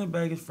string running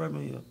back his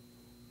freshman year.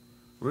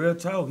 Real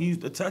talk. He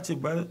used to touch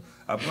it, brother.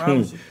 I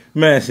promise you.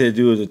 Man said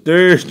you was a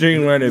third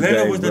string running back.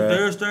 Leonard was the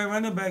third string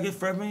running back his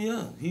freshman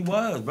year. He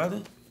was,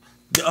 brother.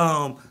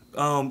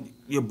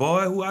 Your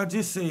boy who I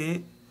just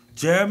said,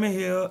 Jeremy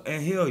Hill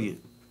and Hilliard.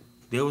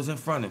 They was in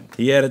front of him.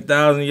 He had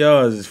 1,000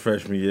 yards his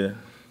freshman year.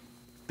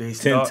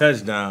 10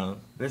 touchdowns.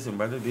 Listen,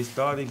 brother, they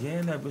started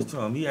again that bitch to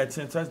him. He had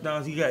 10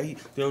 touchdowns. They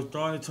was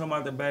throwing it to him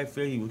out the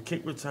backfield. He would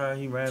kick return.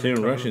 He ran.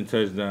 10 rushing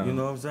touchdowns. You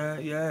know what I'm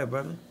saying? Yeah,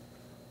 brother.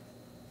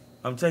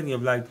 I'm telling you,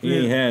 like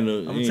he ain't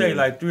I'm telling you,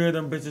 like 3 of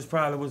them bitches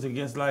probably was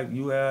against like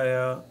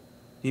ULL.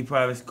 He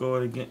probably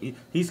scored again.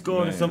 He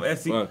scored in some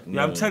SC.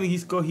 Yeah, I'm telling you, he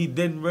scored. He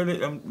didn't really.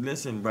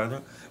 Listen,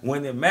 brother.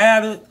 When it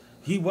mattered,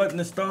 he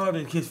wasn't a starter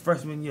his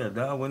freshman year,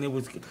 dog. When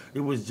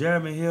it was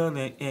Jeremy Hill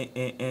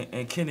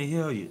and Kenny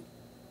Hilliard.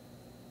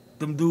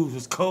 Them dudes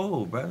was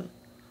cold, brother.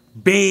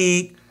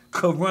 Big,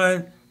 could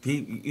run.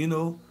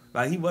 He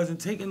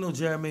wasn't taking no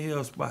Jeremy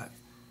Hill spot.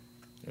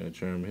 Yeah,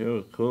 Jeremy Hill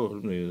was cool.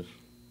 Them niggas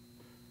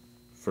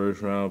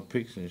first round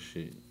picks and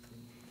shit.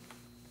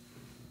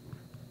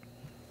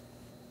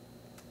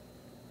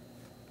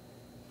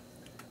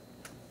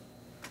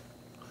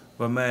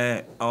 But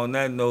man, on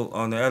that note,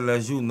 on the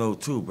LSU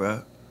note too,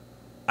 bro,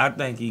 I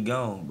think he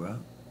gone, bro.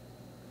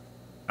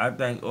 I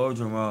think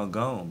Orgeron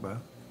gone, bro.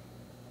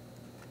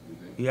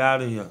 He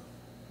out of here.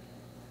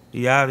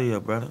 He out of here,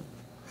 brother.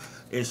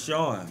 It's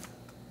showing.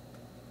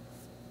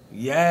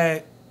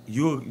 Yeah,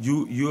 you're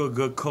a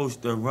good coach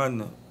to run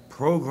the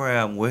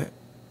program with.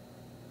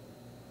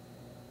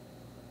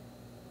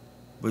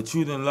 But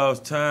you done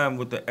lost time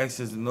with the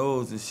X's and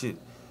O's and shit.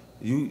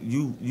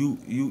 You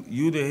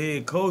the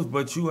head coach,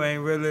 but you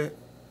ain't really.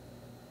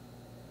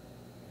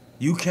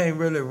 You can't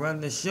really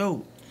run the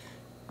show.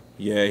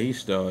 Yeah, he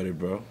started,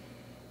 bro.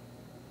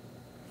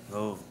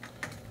 Oh.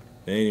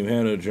 They ain't even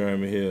had no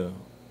Jeremy Hill.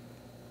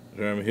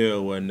 Jeremy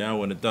Hill wasn't there. I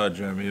wouldn't have thought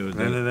Jeremy Hill was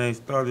there. And it ain't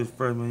started his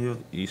freshman year.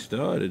 He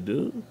started,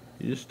 dude.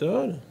 He just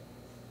started.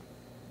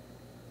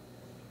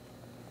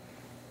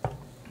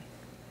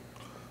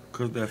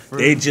 Cause that first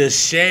They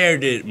just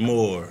shared it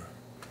more.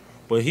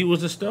 But he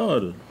was a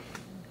starter.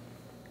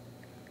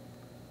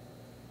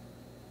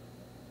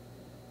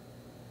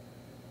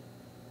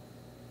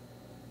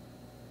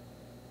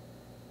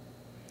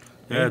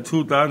 Yeah,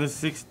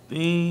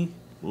 2016.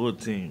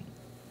 14.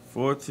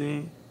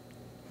 14.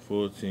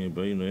 14,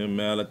 but you know, him,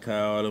 Malachi,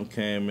 all them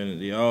came in,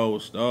 they all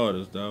was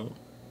starters, dog.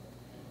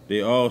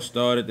 They all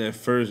started that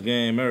first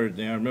game,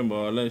 everything. I remember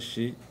all that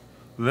shit.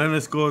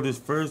 Leonard scored his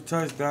first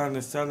touchdown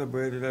and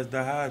celebrated as the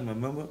Heisman,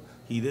 remember?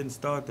 He didn't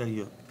start that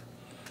year.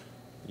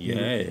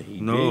 Yeah, he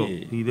did. No,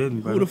 he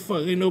didn't, bro. Who the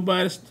fuck? Ain't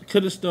nobody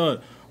could have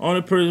started.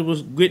 Only person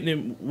was getting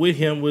it with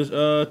him was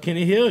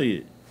Kenny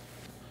Hilliard.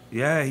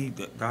 Yeah,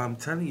 I'm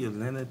telling you,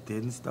 Leonard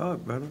didn't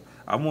start, brother.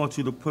 I want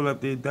you to pull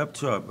up their depth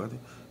chart, brother.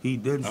 He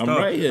didn't start. I'm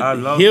right here. I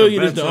love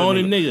Hilliard is the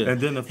only nigga.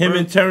 And then him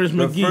and Terrence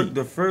McGee.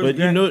 The first but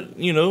game,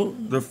 you know.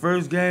 The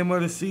first game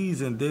of the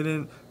season,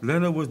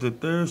 Leonard was the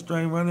third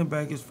string running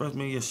back his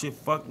freshman year. Shit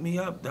fucked me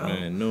up, dog.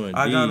 Man, no indeed,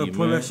 I gotta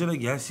pull man. that shit up.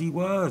 Yes, he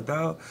was,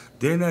 dog.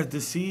 Then as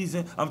the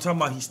season, I'm talking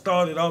about he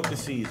started off the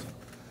season.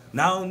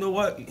 Now I don't know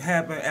what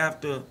happened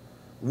after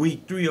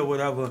week 3 or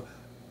whatever.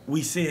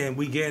 We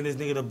getting this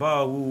nigga the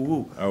ball,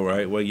 woo. All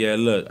right, well, yeah,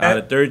 look. Out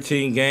of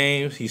 13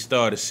 games, he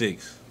started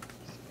 6.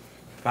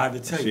 About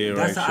to tell you, Shit,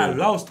 that's right, how I shit.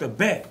 lost the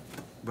bet,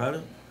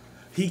 brother.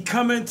 He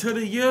come into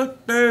the year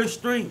third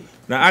string.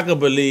 Now, I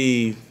could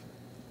believe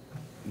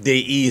they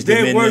eased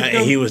him in there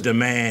and he was the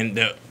man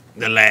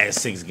the last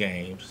 6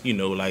 games. You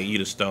know, like you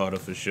the starter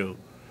for sure.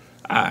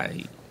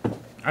 I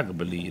could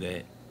believe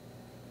that.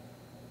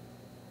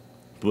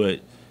 But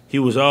he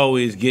was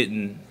always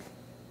getting...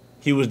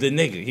 He was the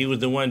nigga. He was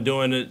the one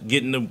doing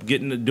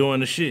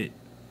the shit.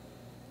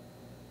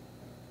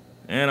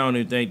 And I don't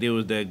even think they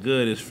was that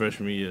good his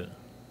freshman year.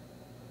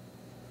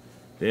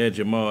 They had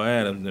Jamal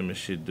Adams them and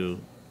shit,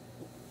 dude.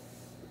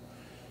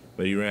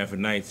 But he ran for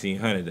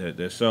 1,900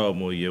 that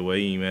sophomore year where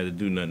he ain't even had to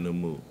do nothing no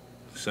more.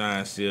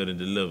 Signed, sealed, and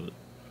delivered.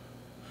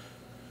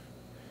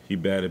 He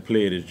batted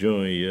played his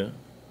junior year.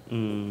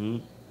 Mm-hmm.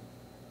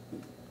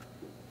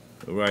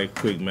 Right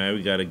quick, man.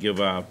 We got to give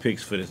our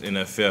picks for this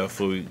NFL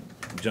before we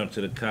jump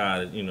to the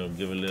card, you know,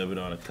 give a little bit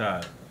on the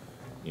card,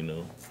 you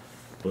know.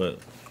 But,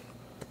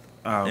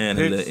 and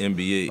a little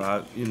NBA.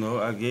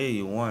 I gave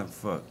you one,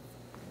 fuck.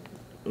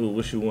 Ooh,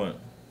 what you want?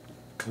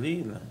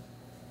 Cleveland.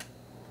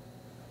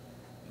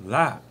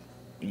 Lock.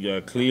 You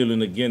got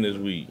Cleveland again this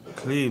week.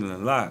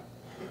 Cleveland, lock.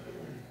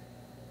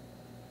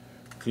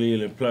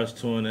 Cleveland plus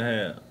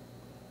 2.5.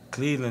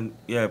 Cleveland,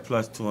 yeah,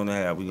 plus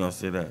 2.5. We gonna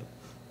say that.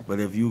 But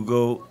if you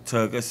go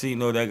to a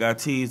casino that got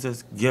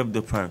teasers, give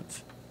the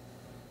punch.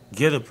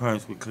 Get a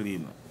punch with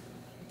Cleveland.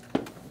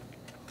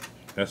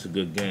 That's a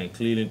good game.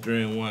 Cleveland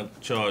 3-1,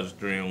 Chargers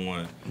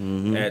 3-1.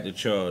 Mm-hmm. At the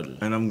Chargers.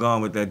 And I'm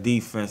going with that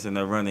defense and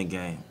that running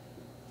game.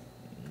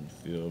 You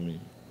feel me?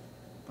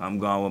 I'm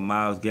going with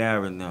Myles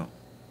Garrett now.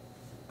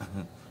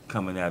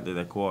 Coming after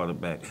that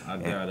quarterback. I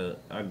got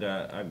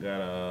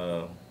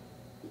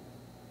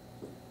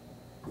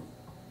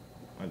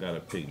a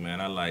pick,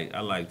 man. I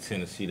like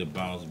Tennessee to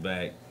bounce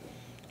back.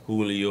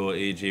 Julio or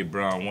A.J.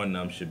 Brown, one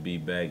of them should be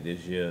back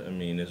this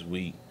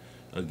week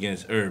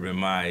against Urban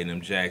Meyer and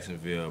them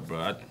Jacksonville,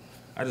 bro.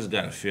 I just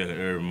got a feeling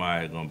Urban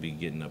Meyer gonna be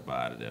getting up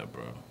out of there,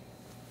 bro.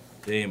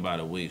 They ain't about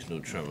to waste no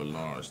Trevor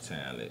Lawrence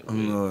talent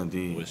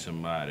with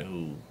somebody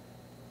who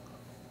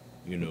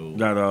You know,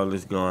 got all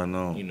this going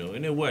on. You know,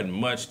 and it wasn't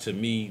much to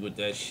me with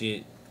that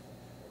shit.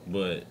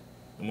 But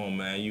come on,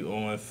 man, you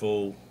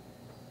 0-4.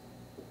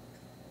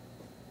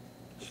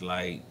 It's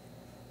like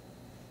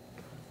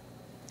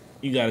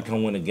you gotta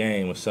come win a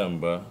game or something,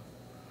 bro.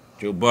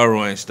 Joe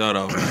Burrow ain't start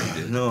off like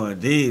this. No,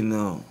 indeed,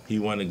 no. He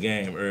won a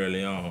game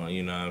early on.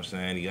 You know what I'm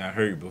saying? He got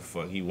hurt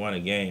before he won a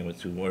game or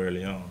two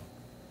early on.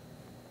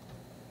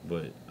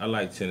 But I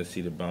like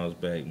Tennessee to bounce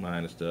back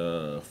minus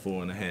the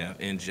 4.5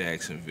 in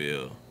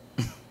Jacksonville.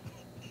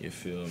 You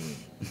feel me?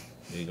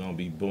 They're going to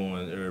be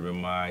booing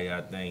Urban Meyer.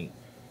 I think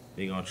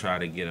they're going to try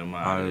to get him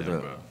out of there,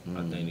 bro.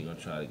 I think they're going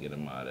to try to get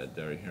him out of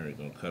there. Derrick Henry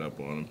going to cut up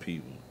on them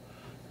people.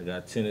 They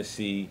got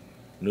Tennessee.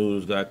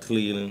 Noodles got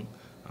Cleveland.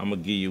 I'm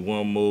going to give you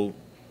one more.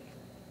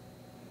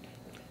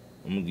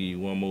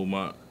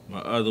 My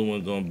other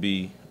one going to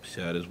be,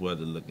 see how this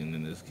weather looking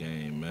in this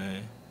game,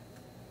 man.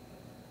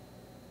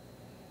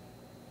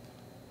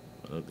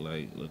 Look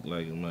like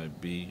it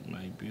might be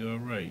all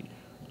right.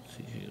 Let's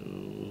see here.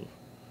 Ooh.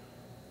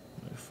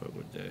 Might fuck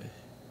with that.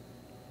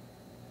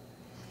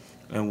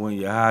 And when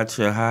you're hot,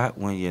 you're hot.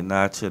 When you're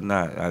not, you're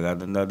not. I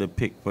got another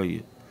pick for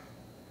you.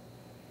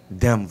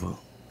 Denver.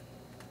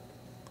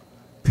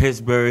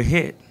 Pittsburgh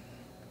hit.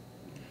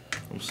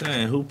 I'm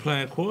saying, who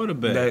playing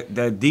quarterback?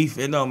 That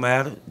defense, it don't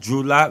matter.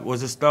 Drew Lock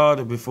was a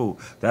starter before.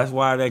 That's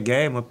why that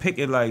game, I pick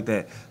it like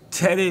that.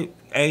 Teddy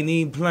ain't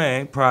even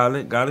playing,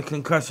 probably. Got a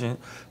concussion.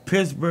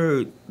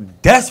 Pittsburgh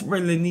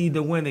desperately need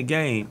to win the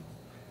game.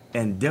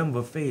 And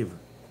Denver favored.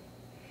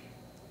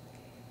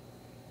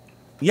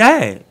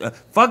 Yeah.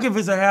 Fuck if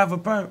it's a half a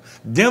perm.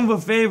 Denver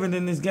favored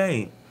in this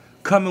game.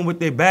 Coming with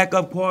their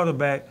backup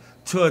quarterback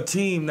to a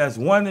team that's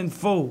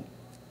 1-4.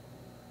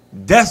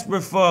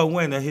 Desperate for a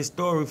win, a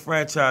historic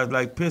franchise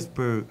like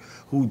Pittsburgh,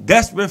 who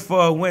desperate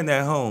for a win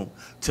at home.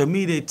 To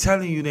me, they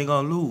telling you they're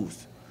going to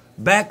lose.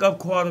 Backup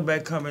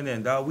quarterback coming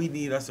in. Dog, we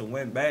need us a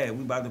win bad.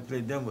 We about to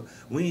play Denver.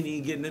 We ain't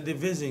even getting the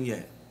division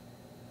yet.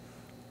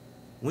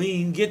 We ain't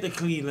even get the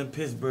Cleveland,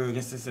 Pittsburgh,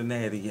 and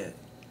Cincinnati yet.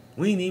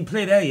 We ain't even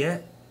play that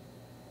yet.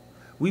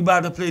 We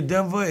about to play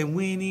Denver, and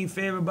we ain't even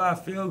favored by a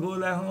field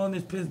goal at home.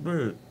 It's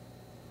Pittsburgh.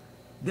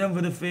 Denver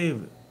the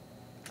favorite.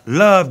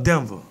 Love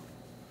Denver.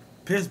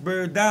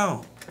 Pittsburgh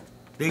down.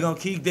 They're going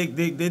to keep,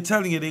 they're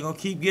telling you they're going to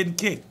keep getting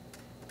kicked.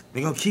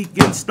 They're going to keep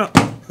getting stumped.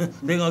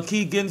 They're going to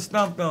keep getting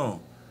stumped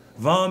on.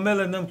 Von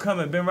Miller and them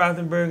coming. Ben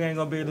Roethlisberger ain't going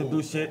to be able to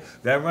do shit.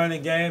 That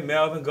running game,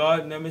 Melvin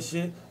Gordon, them and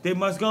shit, they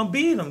must going to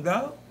beat them,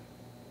 dog.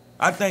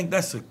 I think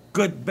that's a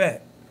good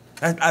bet.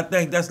 I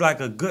think that's like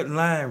a good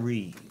line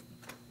read.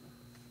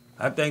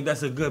 I think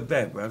that's a good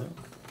bet, brother.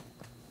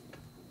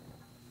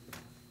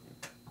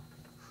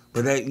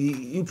 But that,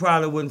 you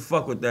probably wouldn't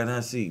fuck with that, huh,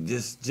 see?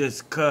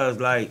 Just cause,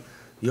 like,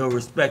 your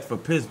respect for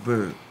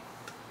Pittsburgh.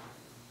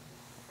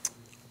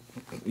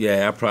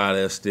 Yeah, I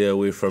probably stay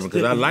away from it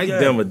because I like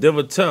Denver.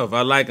 Denver tough.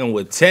 I like them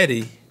with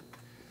Teddy.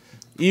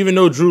 Even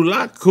though Drew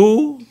Lock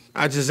cool,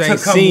 I just ain't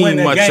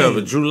seen much of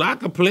it. Drew Lock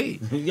can play.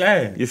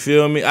 Yeah. You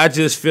feel me? I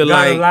just feel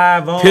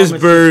like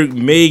Pittsburgh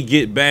may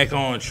get back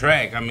on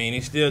track. I mean,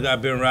 he still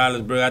got Ben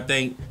Roethlisberger. I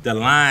think the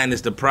line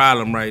is the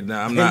problem right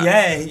now. I'm not,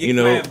 you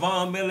know, playing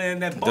Von Miller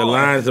and that ball. The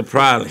line's the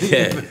problem,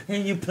 yeah.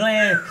 and you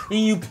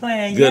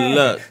playing, Good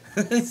luck.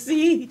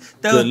 See?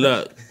 Good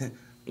luck.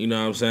 You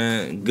know what I'm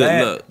saying?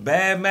 Good luck.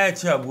 Bad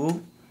matchup,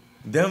 woo.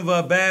 Denver,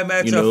 a bad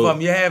matchup for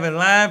them. You're having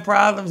line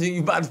problems and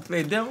you about to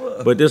play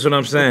Denver. But that's what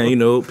I'm saying. You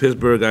know,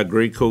 Pittsburgh got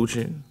great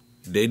coaching.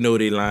 They know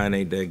their line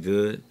ain't that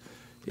good.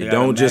 It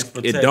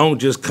don't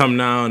just come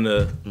down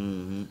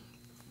to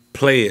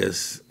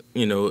players,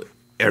 you know,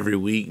 every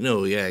week.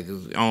 No,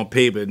 because on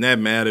paper, in that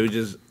matter, we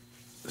just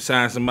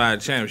sign somebody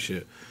a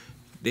championship.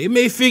 They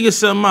may figure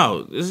something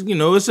out.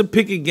 It's a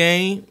pick a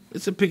game.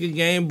 It's a pick a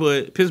game,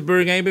 but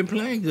Pittsburgh ain't been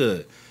playing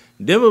good.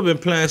 Denver been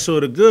playing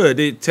sort of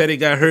good. Teddy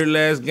got hurt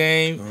last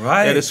game.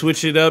 Right. Had to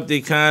switch it up. They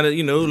kind of,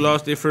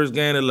 lost their first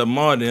game to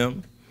Lamar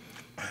them.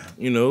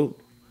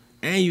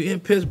 And you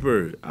in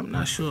Pittsburgh. I'm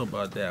not sure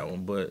about that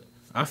one, but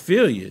I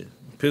feel you.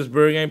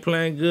 Pittsburgh ain't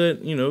playing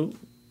good,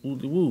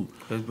 woo.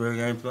 Pittsburgh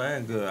ain't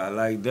playing good. I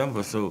like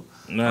Denver, so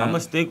I'm going to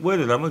stick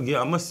with it. I'm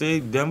gonna say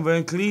Denver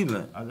and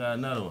Cleveland. I got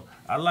another one.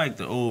 I like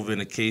the over in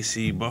the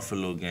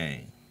KC-Buffalo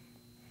game.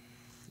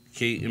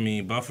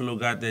 Buffalo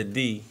got that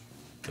D.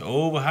 The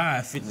over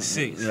high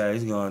 56. Yeah,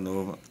 he's going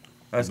over.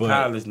 That's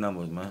college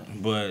numbers,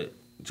 man. But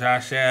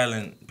Josh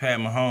Allen, Pat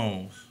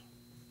Mahomes,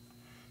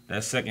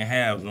 that second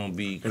half is gonna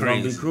be crazy. It's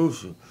gonna be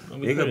crucial.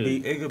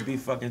 It could be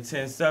fucking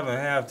 10-7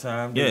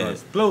 halftime. They're gonna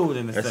explode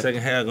in the second. That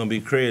second half gonna be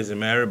crazy,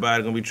 man.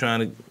 Everybody gonna be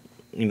trying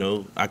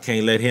to, I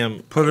can't let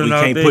him put it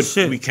out there.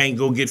 Shit. We can't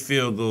go get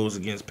field goals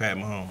against Pat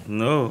Mahomes.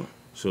 No.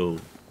 So,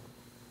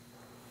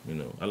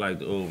 I like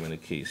the over in the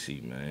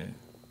KC, man.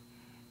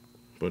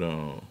 But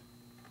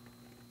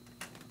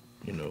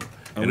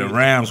and the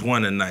Rams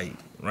won tonight.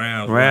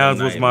 Rams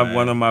was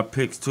one of my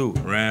picks too.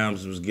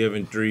 Rams was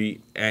given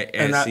 3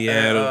 at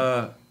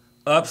Seattle.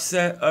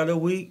 Upset of the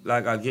week,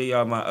 like I give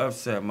y'all my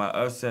upset. My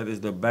upset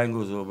is the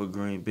Bengals over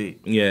Green Bay.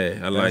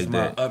 Yeah, I like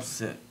that. That's my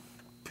upset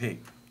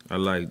pick. I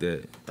like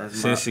that.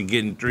 That's Cincy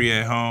getting 3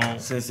 at home.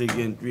 Cincy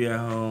getting 3 at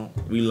home.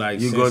 We like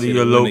you Cincy go to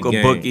your win the local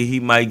game. bookie, he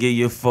might get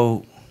you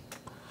 4.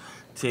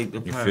 Take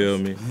the You purse. feel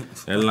me?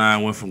 That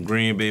line went from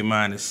Green Bay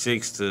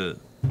 -6 to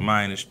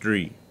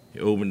 -3.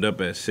 It opened up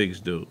at 6,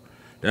 dude.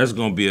 That's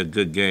gonna be a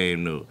good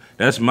game, though.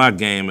 That's my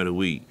game of the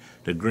week.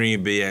 The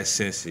Green Bay at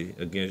Cincy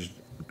against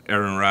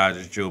Aaron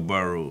Rodgers, Joe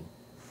Burrow.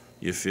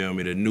 You feel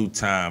me? The new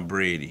Tom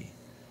Brady.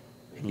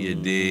 You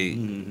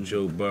dig?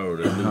 Joe Burrow,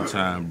 the new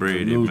Tom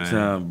Brady, New man.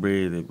 Tom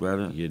Brady,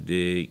 brother. You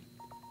dig?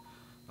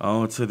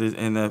 On to this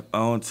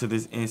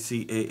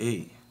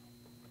NCAA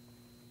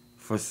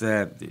for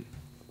Saturday.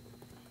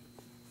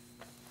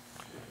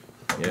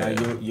 Yeah.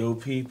 Now, your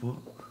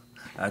people,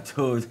 I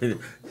told you,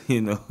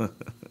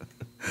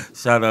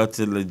 shout out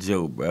to Lil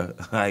Joe, bro.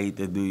 I hate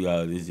to do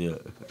y'all this year.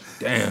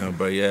 Damn,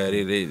 bro. Yeah,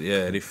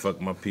 they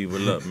fucked my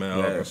people up, man.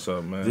 Yeah.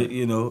 Arkansas,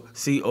 man.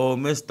 See, Ole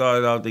Miss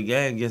started out the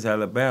game against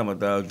Alabama,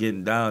 dog,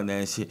 getting down there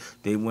and shit.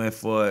 They went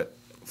for it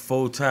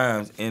 4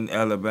 times in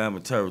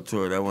Alabama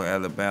territory. That when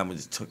Alabama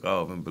just took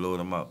off and blew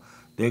them out.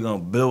 They're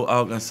going to blow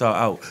Arkansas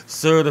out.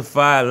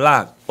 Certified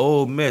lock,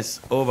 Ole Miss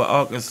over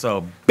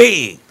Arkansas.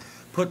 Big.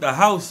 Put the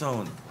house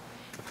on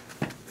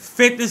it.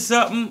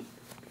 50-something,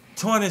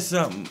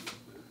 20-something.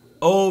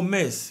 Ole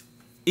Miss.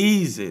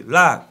 Easy.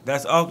 Lock.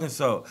 That's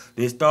Arkansas.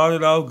 They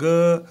started off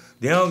good.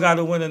 They don't got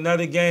to win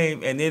another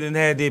game, and they didn't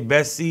have their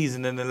best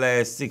season in the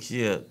last 6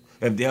 years.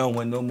 If they don't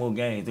win no more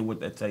games, then what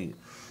that tell you?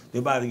 They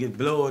about to get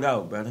blowed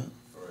out, brother.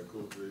 All right,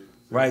 cool, Jay.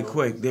 Right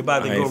quick. They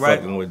about to I go ain't right.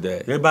 fucking with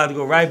that. They about to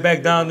go right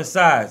back down the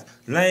sides.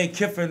 Lane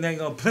Kiffin ain't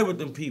gonna play with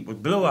them people.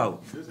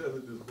 Blowout. Just as a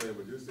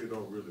disclaimer, just say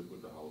don't really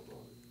put the house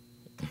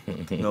on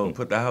it. No,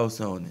 put the house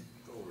on it.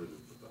 Don't really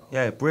put the house.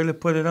 Yeah, really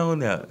put it on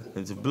there.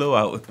 It's a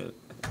blowout.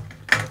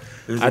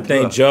 I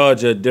think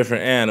Georgia a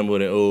different animal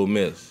than Ole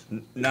Miss.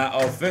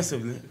 Not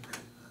offensively.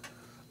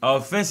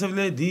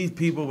 Offensively, these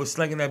people were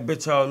slinging that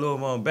bitch all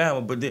over on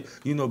Bama, but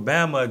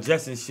Bama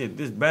adjusting shit.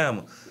 This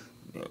Bama.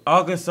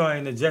 Arkansas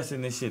ain't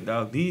adjusting this shit,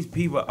 dog. These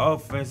people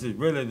offense is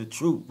really the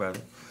truth,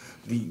 brother.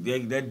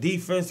 That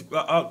defense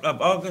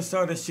of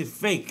Arkansas, that shit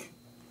fake.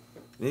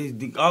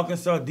 The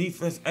Arkansas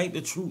defense ain't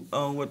the truth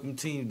on what them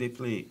teams they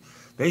played.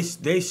 They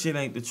shit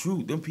ain't the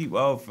truth. Them people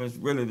offense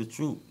really the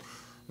truth.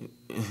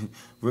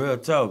 Real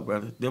talk,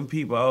 brother. Them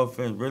people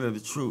offense really the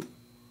truth.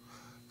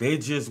 They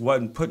just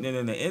wasn't putting it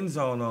in the end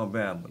zone on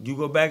Bama. You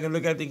go back and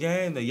look at the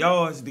game, the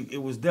yards,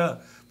 it was there.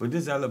 But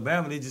this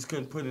Alabama, they just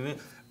couldn't put it in.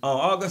 On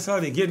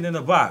Arkansas, they getting in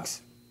the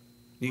box.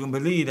 You can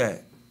believe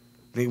that.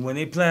 When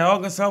they play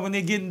Arkansas, when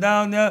they getting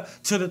down there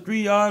to the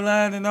 3-yard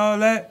line and all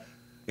that,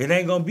 it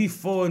ain't going to be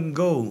 4 and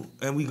goal,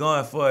 and we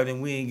going for it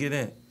and we ain't get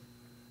in.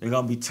 It's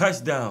going to be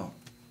touchdown.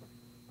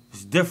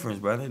 It's difference,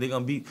 brother. They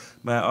going to be,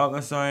 man,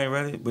 Arkansas ain't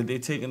ready, but they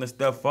taking a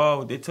step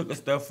forward. They took a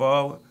step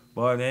forward,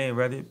 but they ain't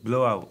ready.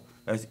 Blowout.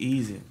 That's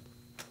easy.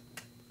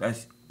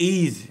 That's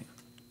easy.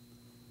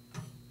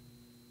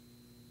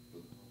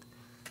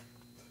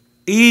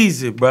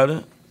 Easy,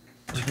 brother.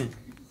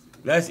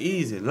 That's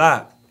easy.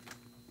 Lock.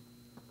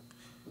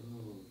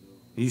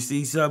 You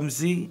see something,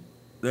 see?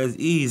 That's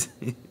easy.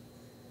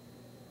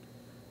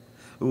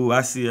 Ooh,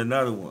 I see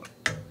another one.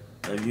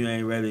 If you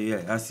ain't ready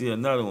yet, I see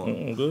another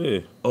one. Go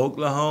ahead.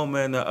 Oklahoma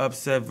in the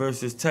upset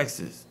versus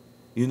Texas.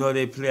 You know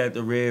they play at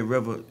the Red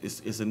River.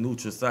 It's a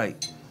neutral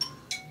site.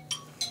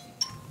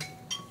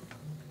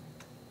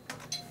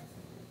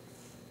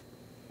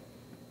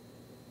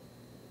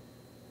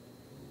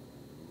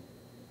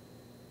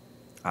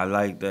 I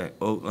like that.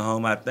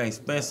 Oklahoma, I think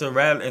Spencer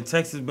Rattler and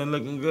Texas been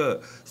looking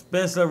good.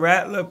 Spencer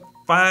Rattler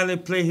finally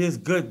played his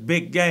good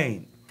big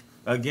game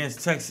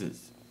against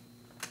Texas.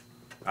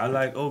 I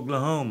like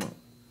Oklahoma.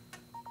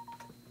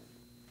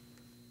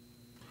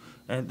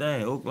 And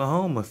dang,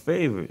 Oklahoma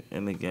favorite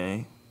in the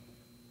game.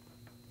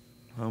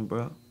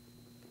 Bro?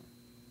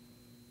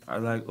 I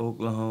like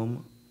Oklahoma.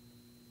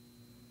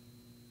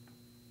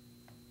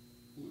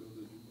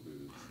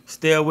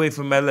 Stay away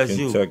from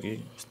LSU.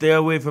 Kentucky. Stay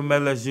away from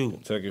LSU.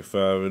 Kentucky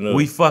 5-0.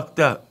 We fucked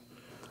up.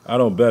 I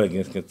don't bet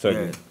against Kentucky.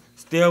 Yeah.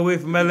 Stay away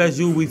from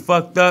LSU. We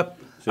fucked up.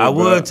 I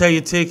would tell you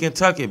take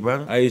Kentucky,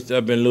 brother.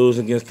 I've been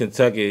losing against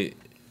Kentucky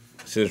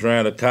since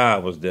Randall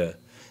Cobb was there.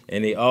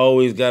 And they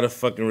always got a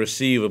fucking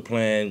receiver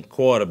playing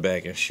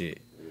quarterback and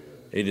shit.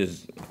 I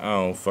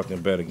don't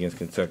fucking bet against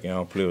Kentucky. I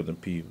don't play with them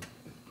people.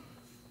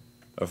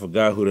 I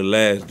forgot who the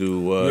last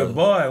dude was. Your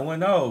boy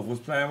went off, was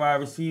playing wide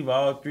receiver.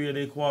 All 3 of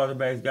their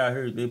quarterbacks got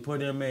hurt. They put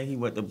him in. He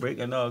went to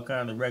breaking all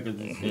kind of records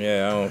and shit.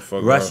 Yeah, I don't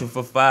fuck Rushing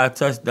for 5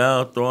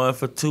 touchdowns, throwing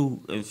for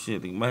 2 and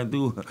shit. He might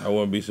do. I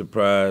wouldn't be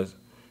surprised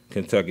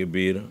Kentucky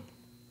beat him.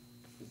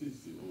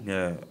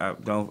 Yeah,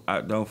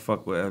 I don't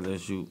fuck with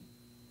LSU.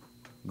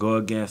 Go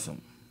against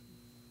them.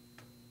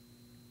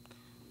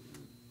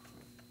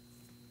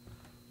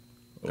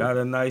 Got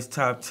a nice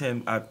top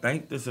 10. I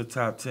think this is a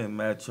top 10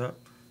 matchup.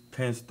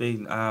 Penn State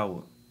and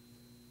Iowa.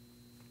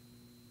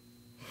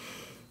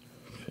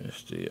 Penn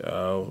State,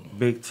 Iowa.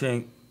 Big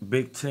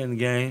Ten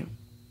game.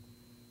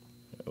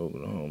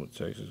 Oklahoma,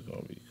 Texas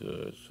gonna be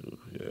good too.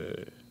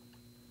 Yeah.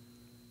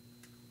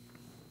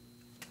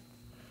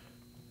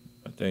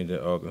 I think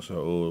that Arkansas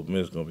Ole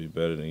Miss gonna be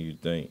better than you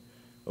think.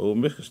 Ole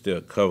Miss can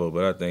still cover,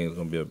 but I think it's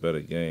gonna be a better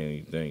game than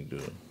you think,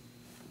 dude.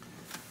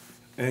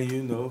 And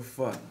you know,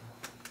 fuck.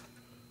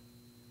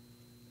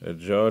 That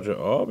Georgia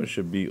Auburn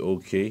should be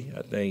okay.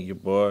 I think your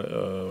boy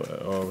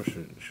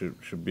Auburn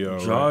should be all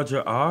right.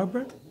 Georgia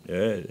Auburn?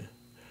 Yeah.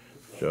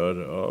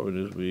 Georgia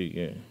Auburn this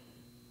weekend.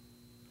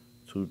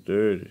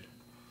 2:30.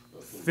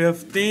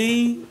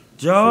 15?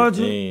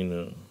 Georgia?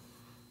 15.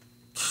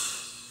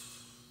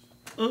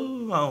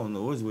 Ooh, I don't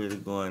know which way they're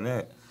going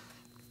at.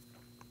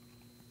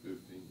 15.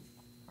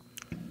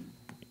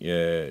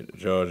 Yeah,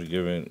 Georgia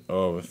giving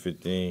Auburn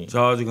 15.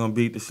 Georgia gonna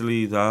beat the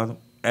sleeves out of them.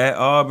 At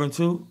Auburn,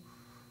 too?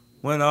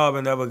 When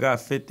Auburn ever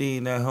got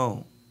 15 at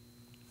home?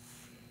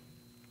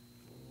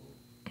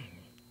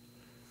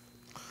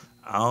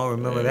 I don't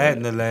remember that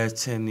in the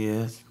last 10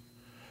 years.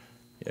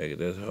 Yeah, 'cause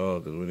that's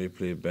hard, because when they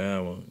play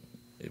Bama,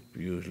 it's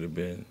usually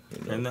been, you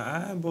know. And the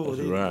Iron Bowl,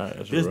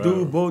 That's this right.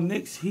 dude, Bo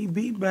Nix, he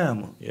beat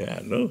Bama. Yeah,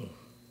 I know.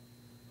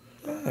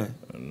 Yeah.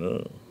 I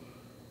know.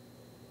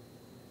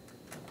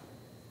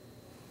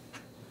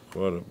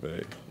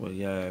 Quarterback. Well,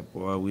 yeah,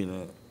 boy, we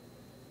done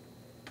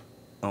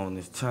on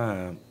this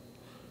time.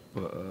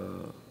 But,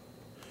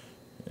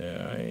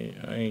 Yeah,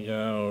 I ain't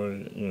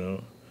got, you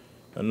know.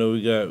 I know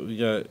we got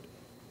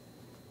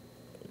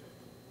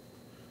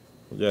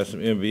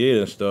some NBA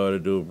that started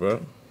to do,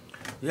 bro.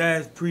 yeah,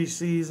 it's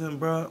preseason,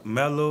 bro.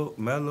 Melo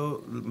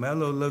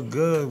look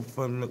good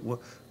from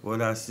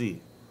what I see.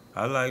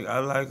 I like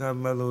how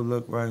Melo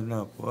look right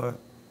now, boy.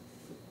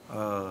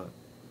 I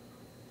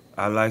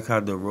like how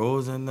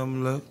DeRozan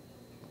them look,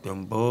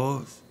 them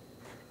boys.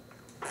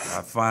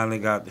 I finally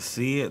got to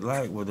see it,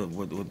 like with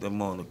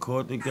them on the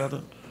court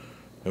together.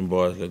 Them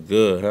boys look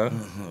good, huh?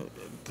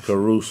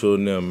 Caruso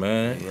and them,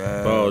 man.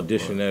 Yeah, Ball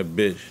dishing that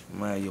bitch.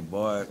 Man, your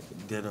boy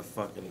did a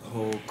fucking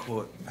whole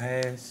court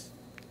pass.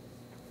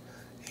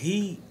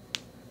 He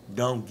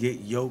don't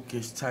get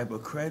Jokic type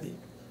of credit,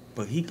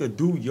 but he could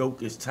do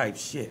Jokic type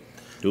shit.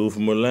 Dude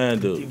from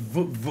Orlando.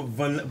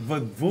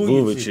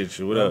 Vujicic,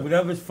 or whatever.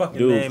 Whatever his fucking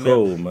Dude name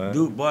cold, is. man.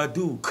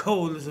 Dude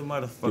cold as a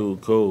motherfucker. Dude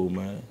cold,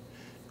 man.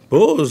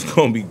 Bulls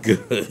gonna be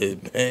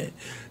good, man.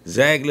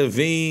 Zach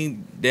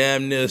LaVine,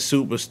 damn near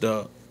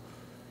superstar.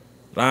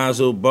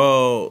 Lonzo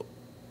Ball,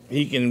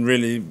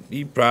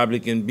 he probably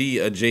can be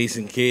a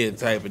Jason Kidd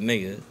type of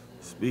nigga.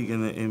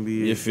 Speaking of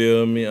NBA, You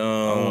feel me? I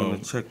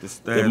want to check the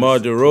stats. DeMar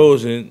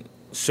DeRozan,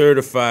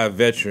 certified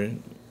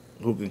veteran,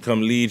 who can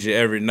come lead you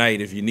every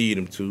night if you need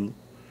him to.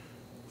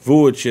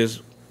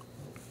 Vujicic,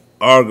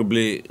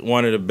 arguably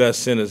one of the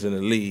best centers in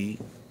the league.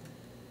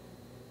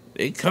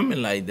 They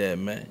coming like that,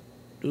 man.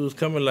 Dude's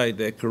coming like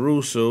that.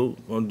 Caruso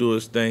gonna do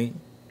his thing.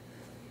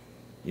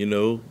 You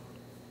know.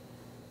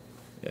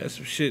 That's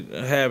some shit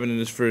happening in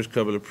this first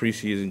couple of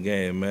preseason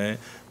games, man. I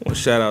want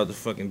to shout out to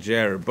fucking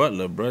Jared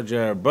Butler, bro.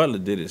 Jared Butler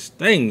did his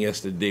thing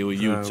yesterday with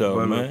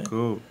Utah, man.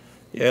 Cool.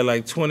 Yeah,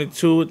 like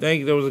 22. I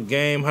think that was a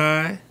game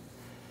high.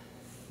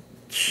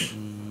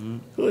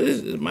 Who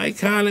is Mike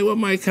Conley? What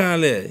Mike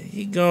Conley at?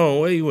 He gone.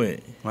 Where he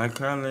went? Mike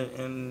Conley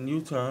in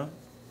Utah.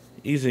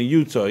 He's in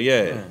Utah,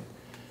 yeah.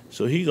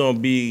 So he gonna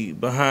be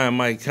behind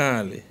Mike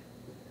Conley.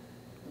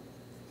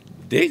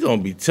 They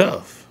gonna be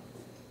tough.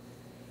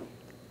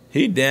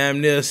 He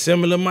damn near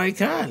similar Mike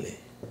Conley.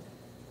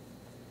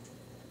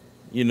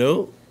 You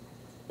know,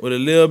 with a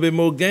little bit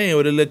more game,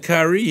 with a little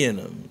Kyrie in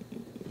him.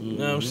 You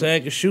know what I'm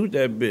saying? Can shoot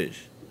that bitch.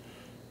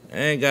 I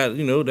ain't got,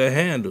 you know, that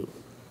handle.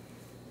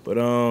 But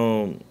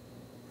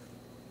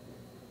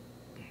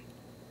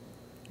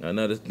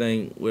another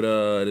thing with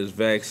this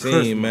vaccine,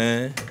 Christmas.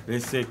 man. They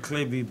said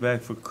Clay be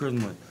back for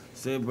Christmas.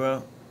 Say,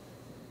 bro,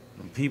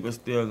 them people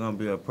still gonna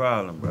be a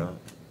problem, bro.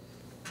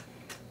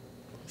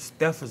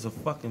 Steph is a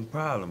fucking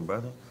problem,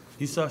 brother.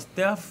 You saw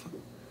Steph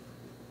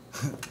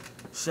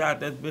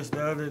shot that bitch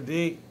the other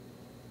day.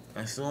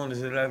 As soon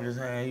as it left his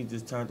hand, he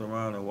just turned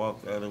around and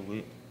walked the other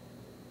way.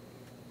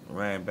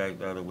 Ran back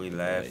the other way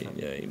laughing.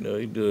 Yeah, you know,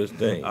 he do his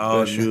thing.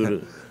 All Best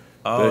shooter,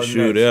 all best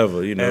shooter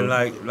ever, you know. And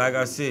like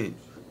I said,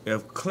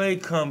 if Clay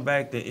come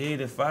back to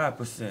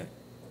 85%,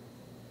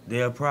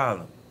 they're a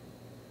problem.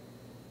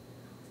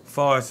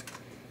 Far as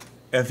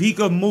if he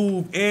could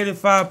move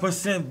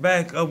 85%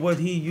 back of what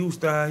he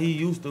used to, how he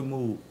used to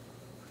move,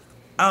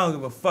 I don't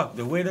give a fuck.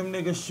 The way them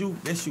niggas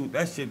shoot, they shoot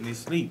that shit in their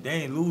sleep. They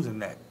ain't losing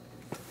that.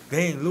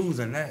 They ain't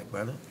losing that,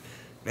 brother.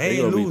 They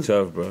gonna be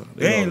tough, bro.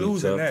 They ain't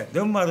losing that.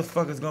 Them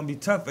motherfuckers gonna be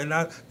tough. And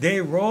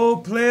they role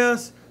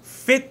players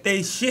fit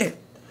they shit.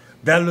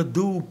 That'll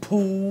do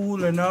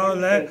Pooh and all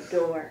that.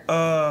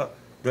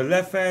 The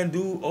left hand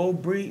dude,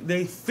 Aubrey,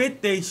 they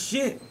fit they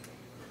shit.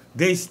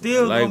 They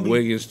still like gonna be,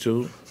 Wiggins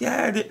too.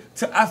 Yeah,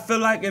 I feel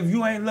like if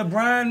you ain't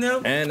LeBron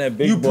them, And that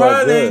big you boy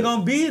probably good. ain't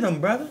gonna beat them,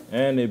 brother.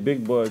 And that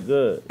big boy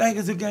good. Think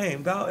it's a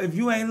game, dog. If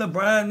you ain't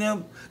LeBron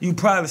them, you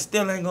probably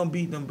still ain't gonna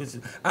beat them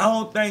bitches. I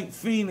don't think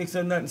Phoenix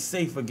are nothing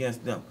safe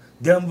against them.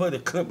 Denver, the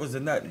Clippers are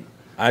nothing.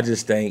 I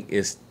just think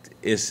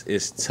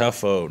it's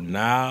tougher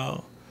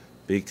now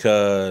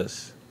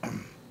because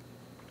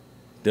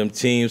them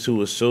teams who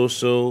were so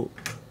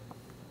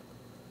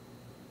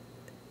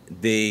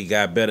they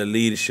got better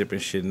leadership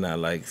and shit now,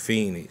 like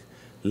Phoenix,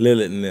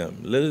 Lillard and them.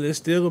 Lillard, it's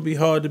still gonna be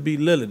hard to beat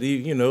Lillard.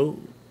 You know,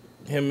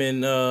 him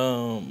and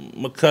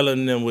McCullough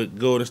and them with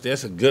Golden State.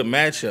 That's a good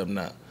matchup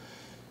now.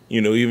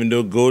 You know, even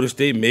though Golden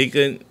State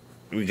making,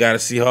 we gotta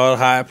see how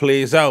it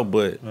plays out,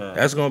 but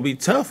that's gonna be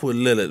tough with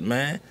Lillard,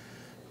 man.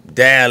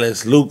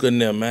 Dallas, Luka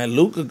and them, man.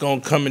 Luka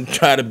gonna come and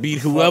try to beat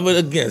whoever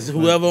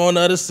on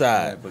the other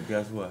side. But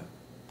guess what?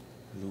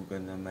 Luka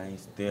and them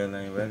still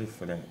ain't ready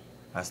for that.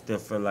 I still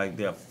feel like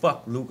they'll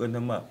fuck Luka and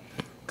them up,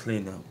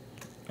 clean them.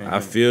 I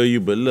feel you,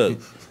 but look,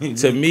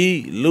 to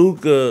me,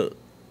 Luka,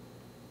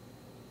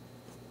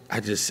 I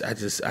just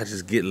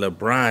get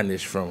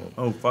LeBron-ish from him.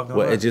 Oh, fucking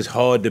well, right. it's just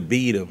hard to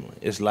beat him.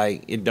 It's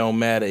like it don't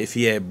matter if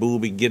he had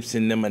Boobie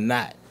Gibson them or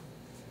not.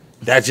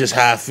 That's just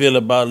how I feel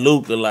about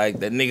Luka. Like,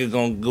 that nigga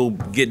gonna go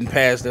getting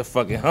past that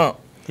fucking hump.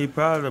 He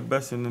probably the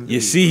best in the league.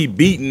 You see, he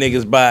beating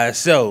niggas by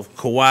himself.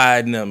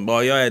 Kawhi and them.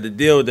 Boy, y'all had to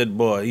deal with that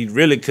boy. He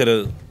really could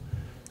have,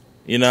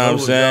 you know what I'm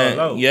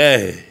saying?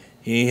 Yeah.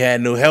 He ain't had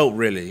no help,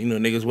 really. You know,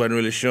 niggas wasn't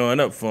really showing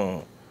up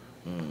for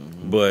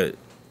him. But,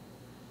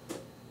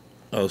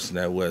 oh,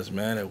 snap West,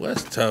 man. That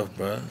West tough,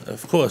 bro.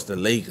 Of course, the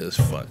Lakers,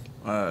 fuck.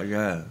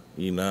 Yeah.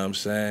 You know what I'm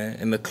saying?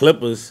 And the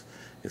Clippers,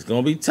 it's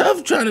going to be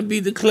tough trying to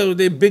beat the Clippers.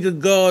 They're bigger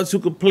guards who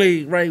can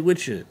play right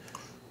with you.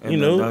 And you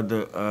know?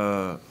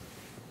 Another,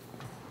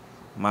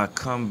 my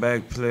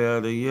comeback player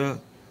of the year,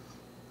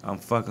 I'm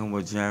fucking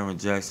with Jaren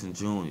Jackson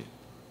Jr.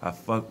 I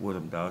fuck with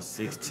him, dog.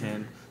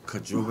 6'10",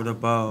 could dribble the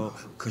ball,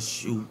 could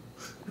shoot,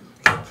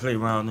 could play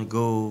around the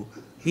goal.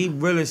 He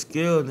really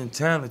skilled and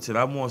talented.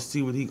 I want to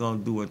see what he going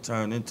to do and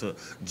turn into.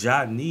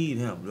 Ja need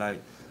him.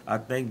 Like, I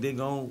think they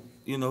going to,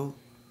 you know,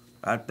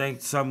 I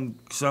think something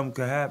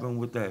could happen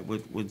with that,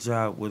 with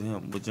Ja, with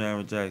him, with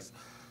Jaren Jackson.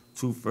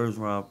 2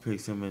 first-round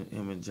picks, him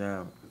and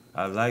Jaren.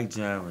 I like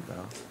Jaren,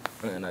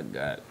 though. And I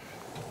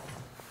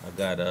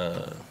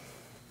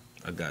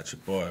got your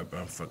boy,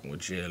 bro. I'm fucking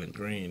with Jalen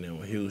Green and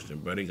with Houston,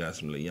 bro. They got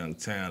some little young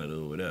talent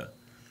over there.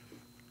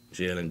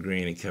 Jalen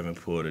Green and Kevin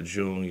Porter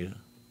Jr.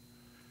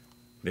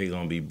 They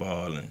gonna be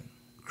balling.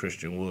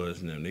 Christian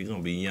Woods and them. They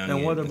gonna be young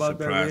and what about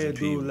that red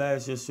people. dude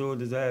last year showed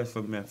his ass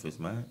for Memphis,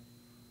 man?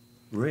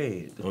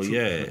 Red. Oh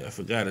yeah, I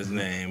forgot his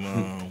name.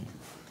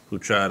 Who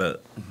tried to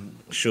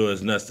show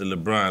his nuts to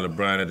LeBron.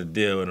 LeBron had to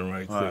deal with him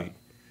right quick.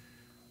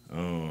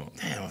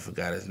 Damn, I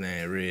forgot his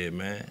name. Red,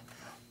 man.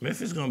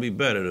 Memphis gonna be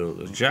better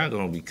though. Ja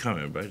gonna be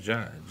coming, bro.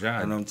 Ja.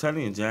 And I'm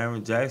telling you,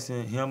 Jaren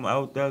Jackson, him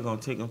out there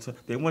gonna take him to.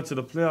 They went to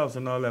the playoffs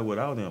and all that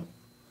without him.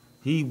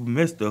 He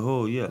missed the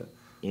whole year.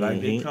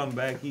 Like they come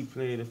back, he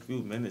played a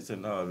few minutes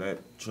and all that.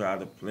 Tried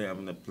to play him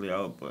in the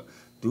playoff, but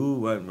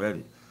dude wasn't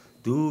ready.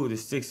 Dude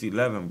is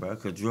 6'11", bro.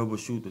 Could dribble,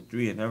 shoot the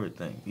 3 and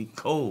everything. He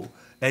cold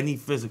and he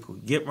physical.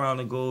 Get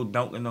round the goal,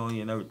 dunking on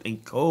you and everything.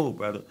 Cold,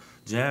 brother.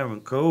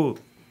 Jaren cold.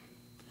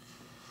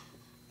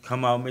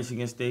 Come out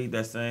Michigan State,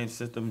 that same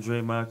system.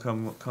 Draymond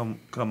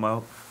come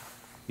out.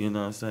 You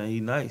know what I'm saying?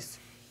 He nice.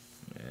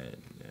 Yeah,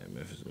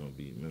 Memphis gonna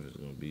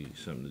be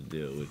something to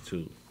deal with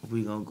too.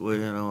 We gonna go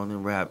ahead on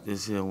and wrap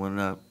this here one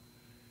up.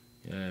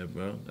 Yeah,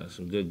 bro. Got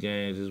some good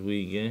games this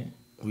weekend.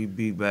 We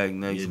be back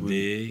next week.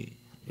 You dig?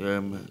 Yeah,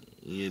 man.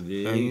 You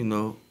dig? And you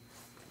know,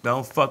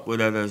 don't fuck with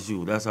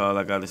LSU. That's all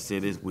I gotta say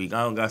this week.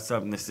 I don't got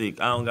something to say.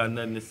 I don't got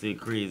nothing to say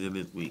crazy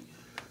this week.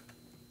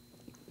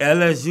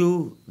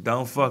 LSU,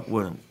 don't fuck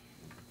with them.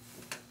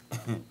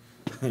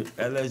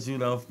 LSU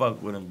don't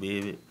fuck with them,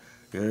 baby.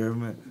 You hear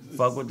me?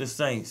 Fuck with the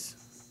Saints.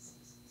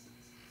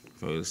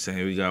 Fuck with the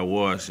Saints. We got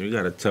Washington. We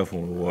got a tough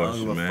one with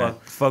Washington, man.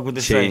 Fuck with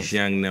the Chase Saints.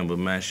 Young number,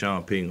 man.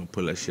 Sean P gonna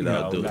pull that shit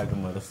out, dude. Like a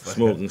motherfucker.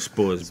 Smoking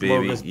sports,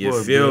 baby. Smoking You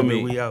sports, feel baby.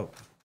 me? We out.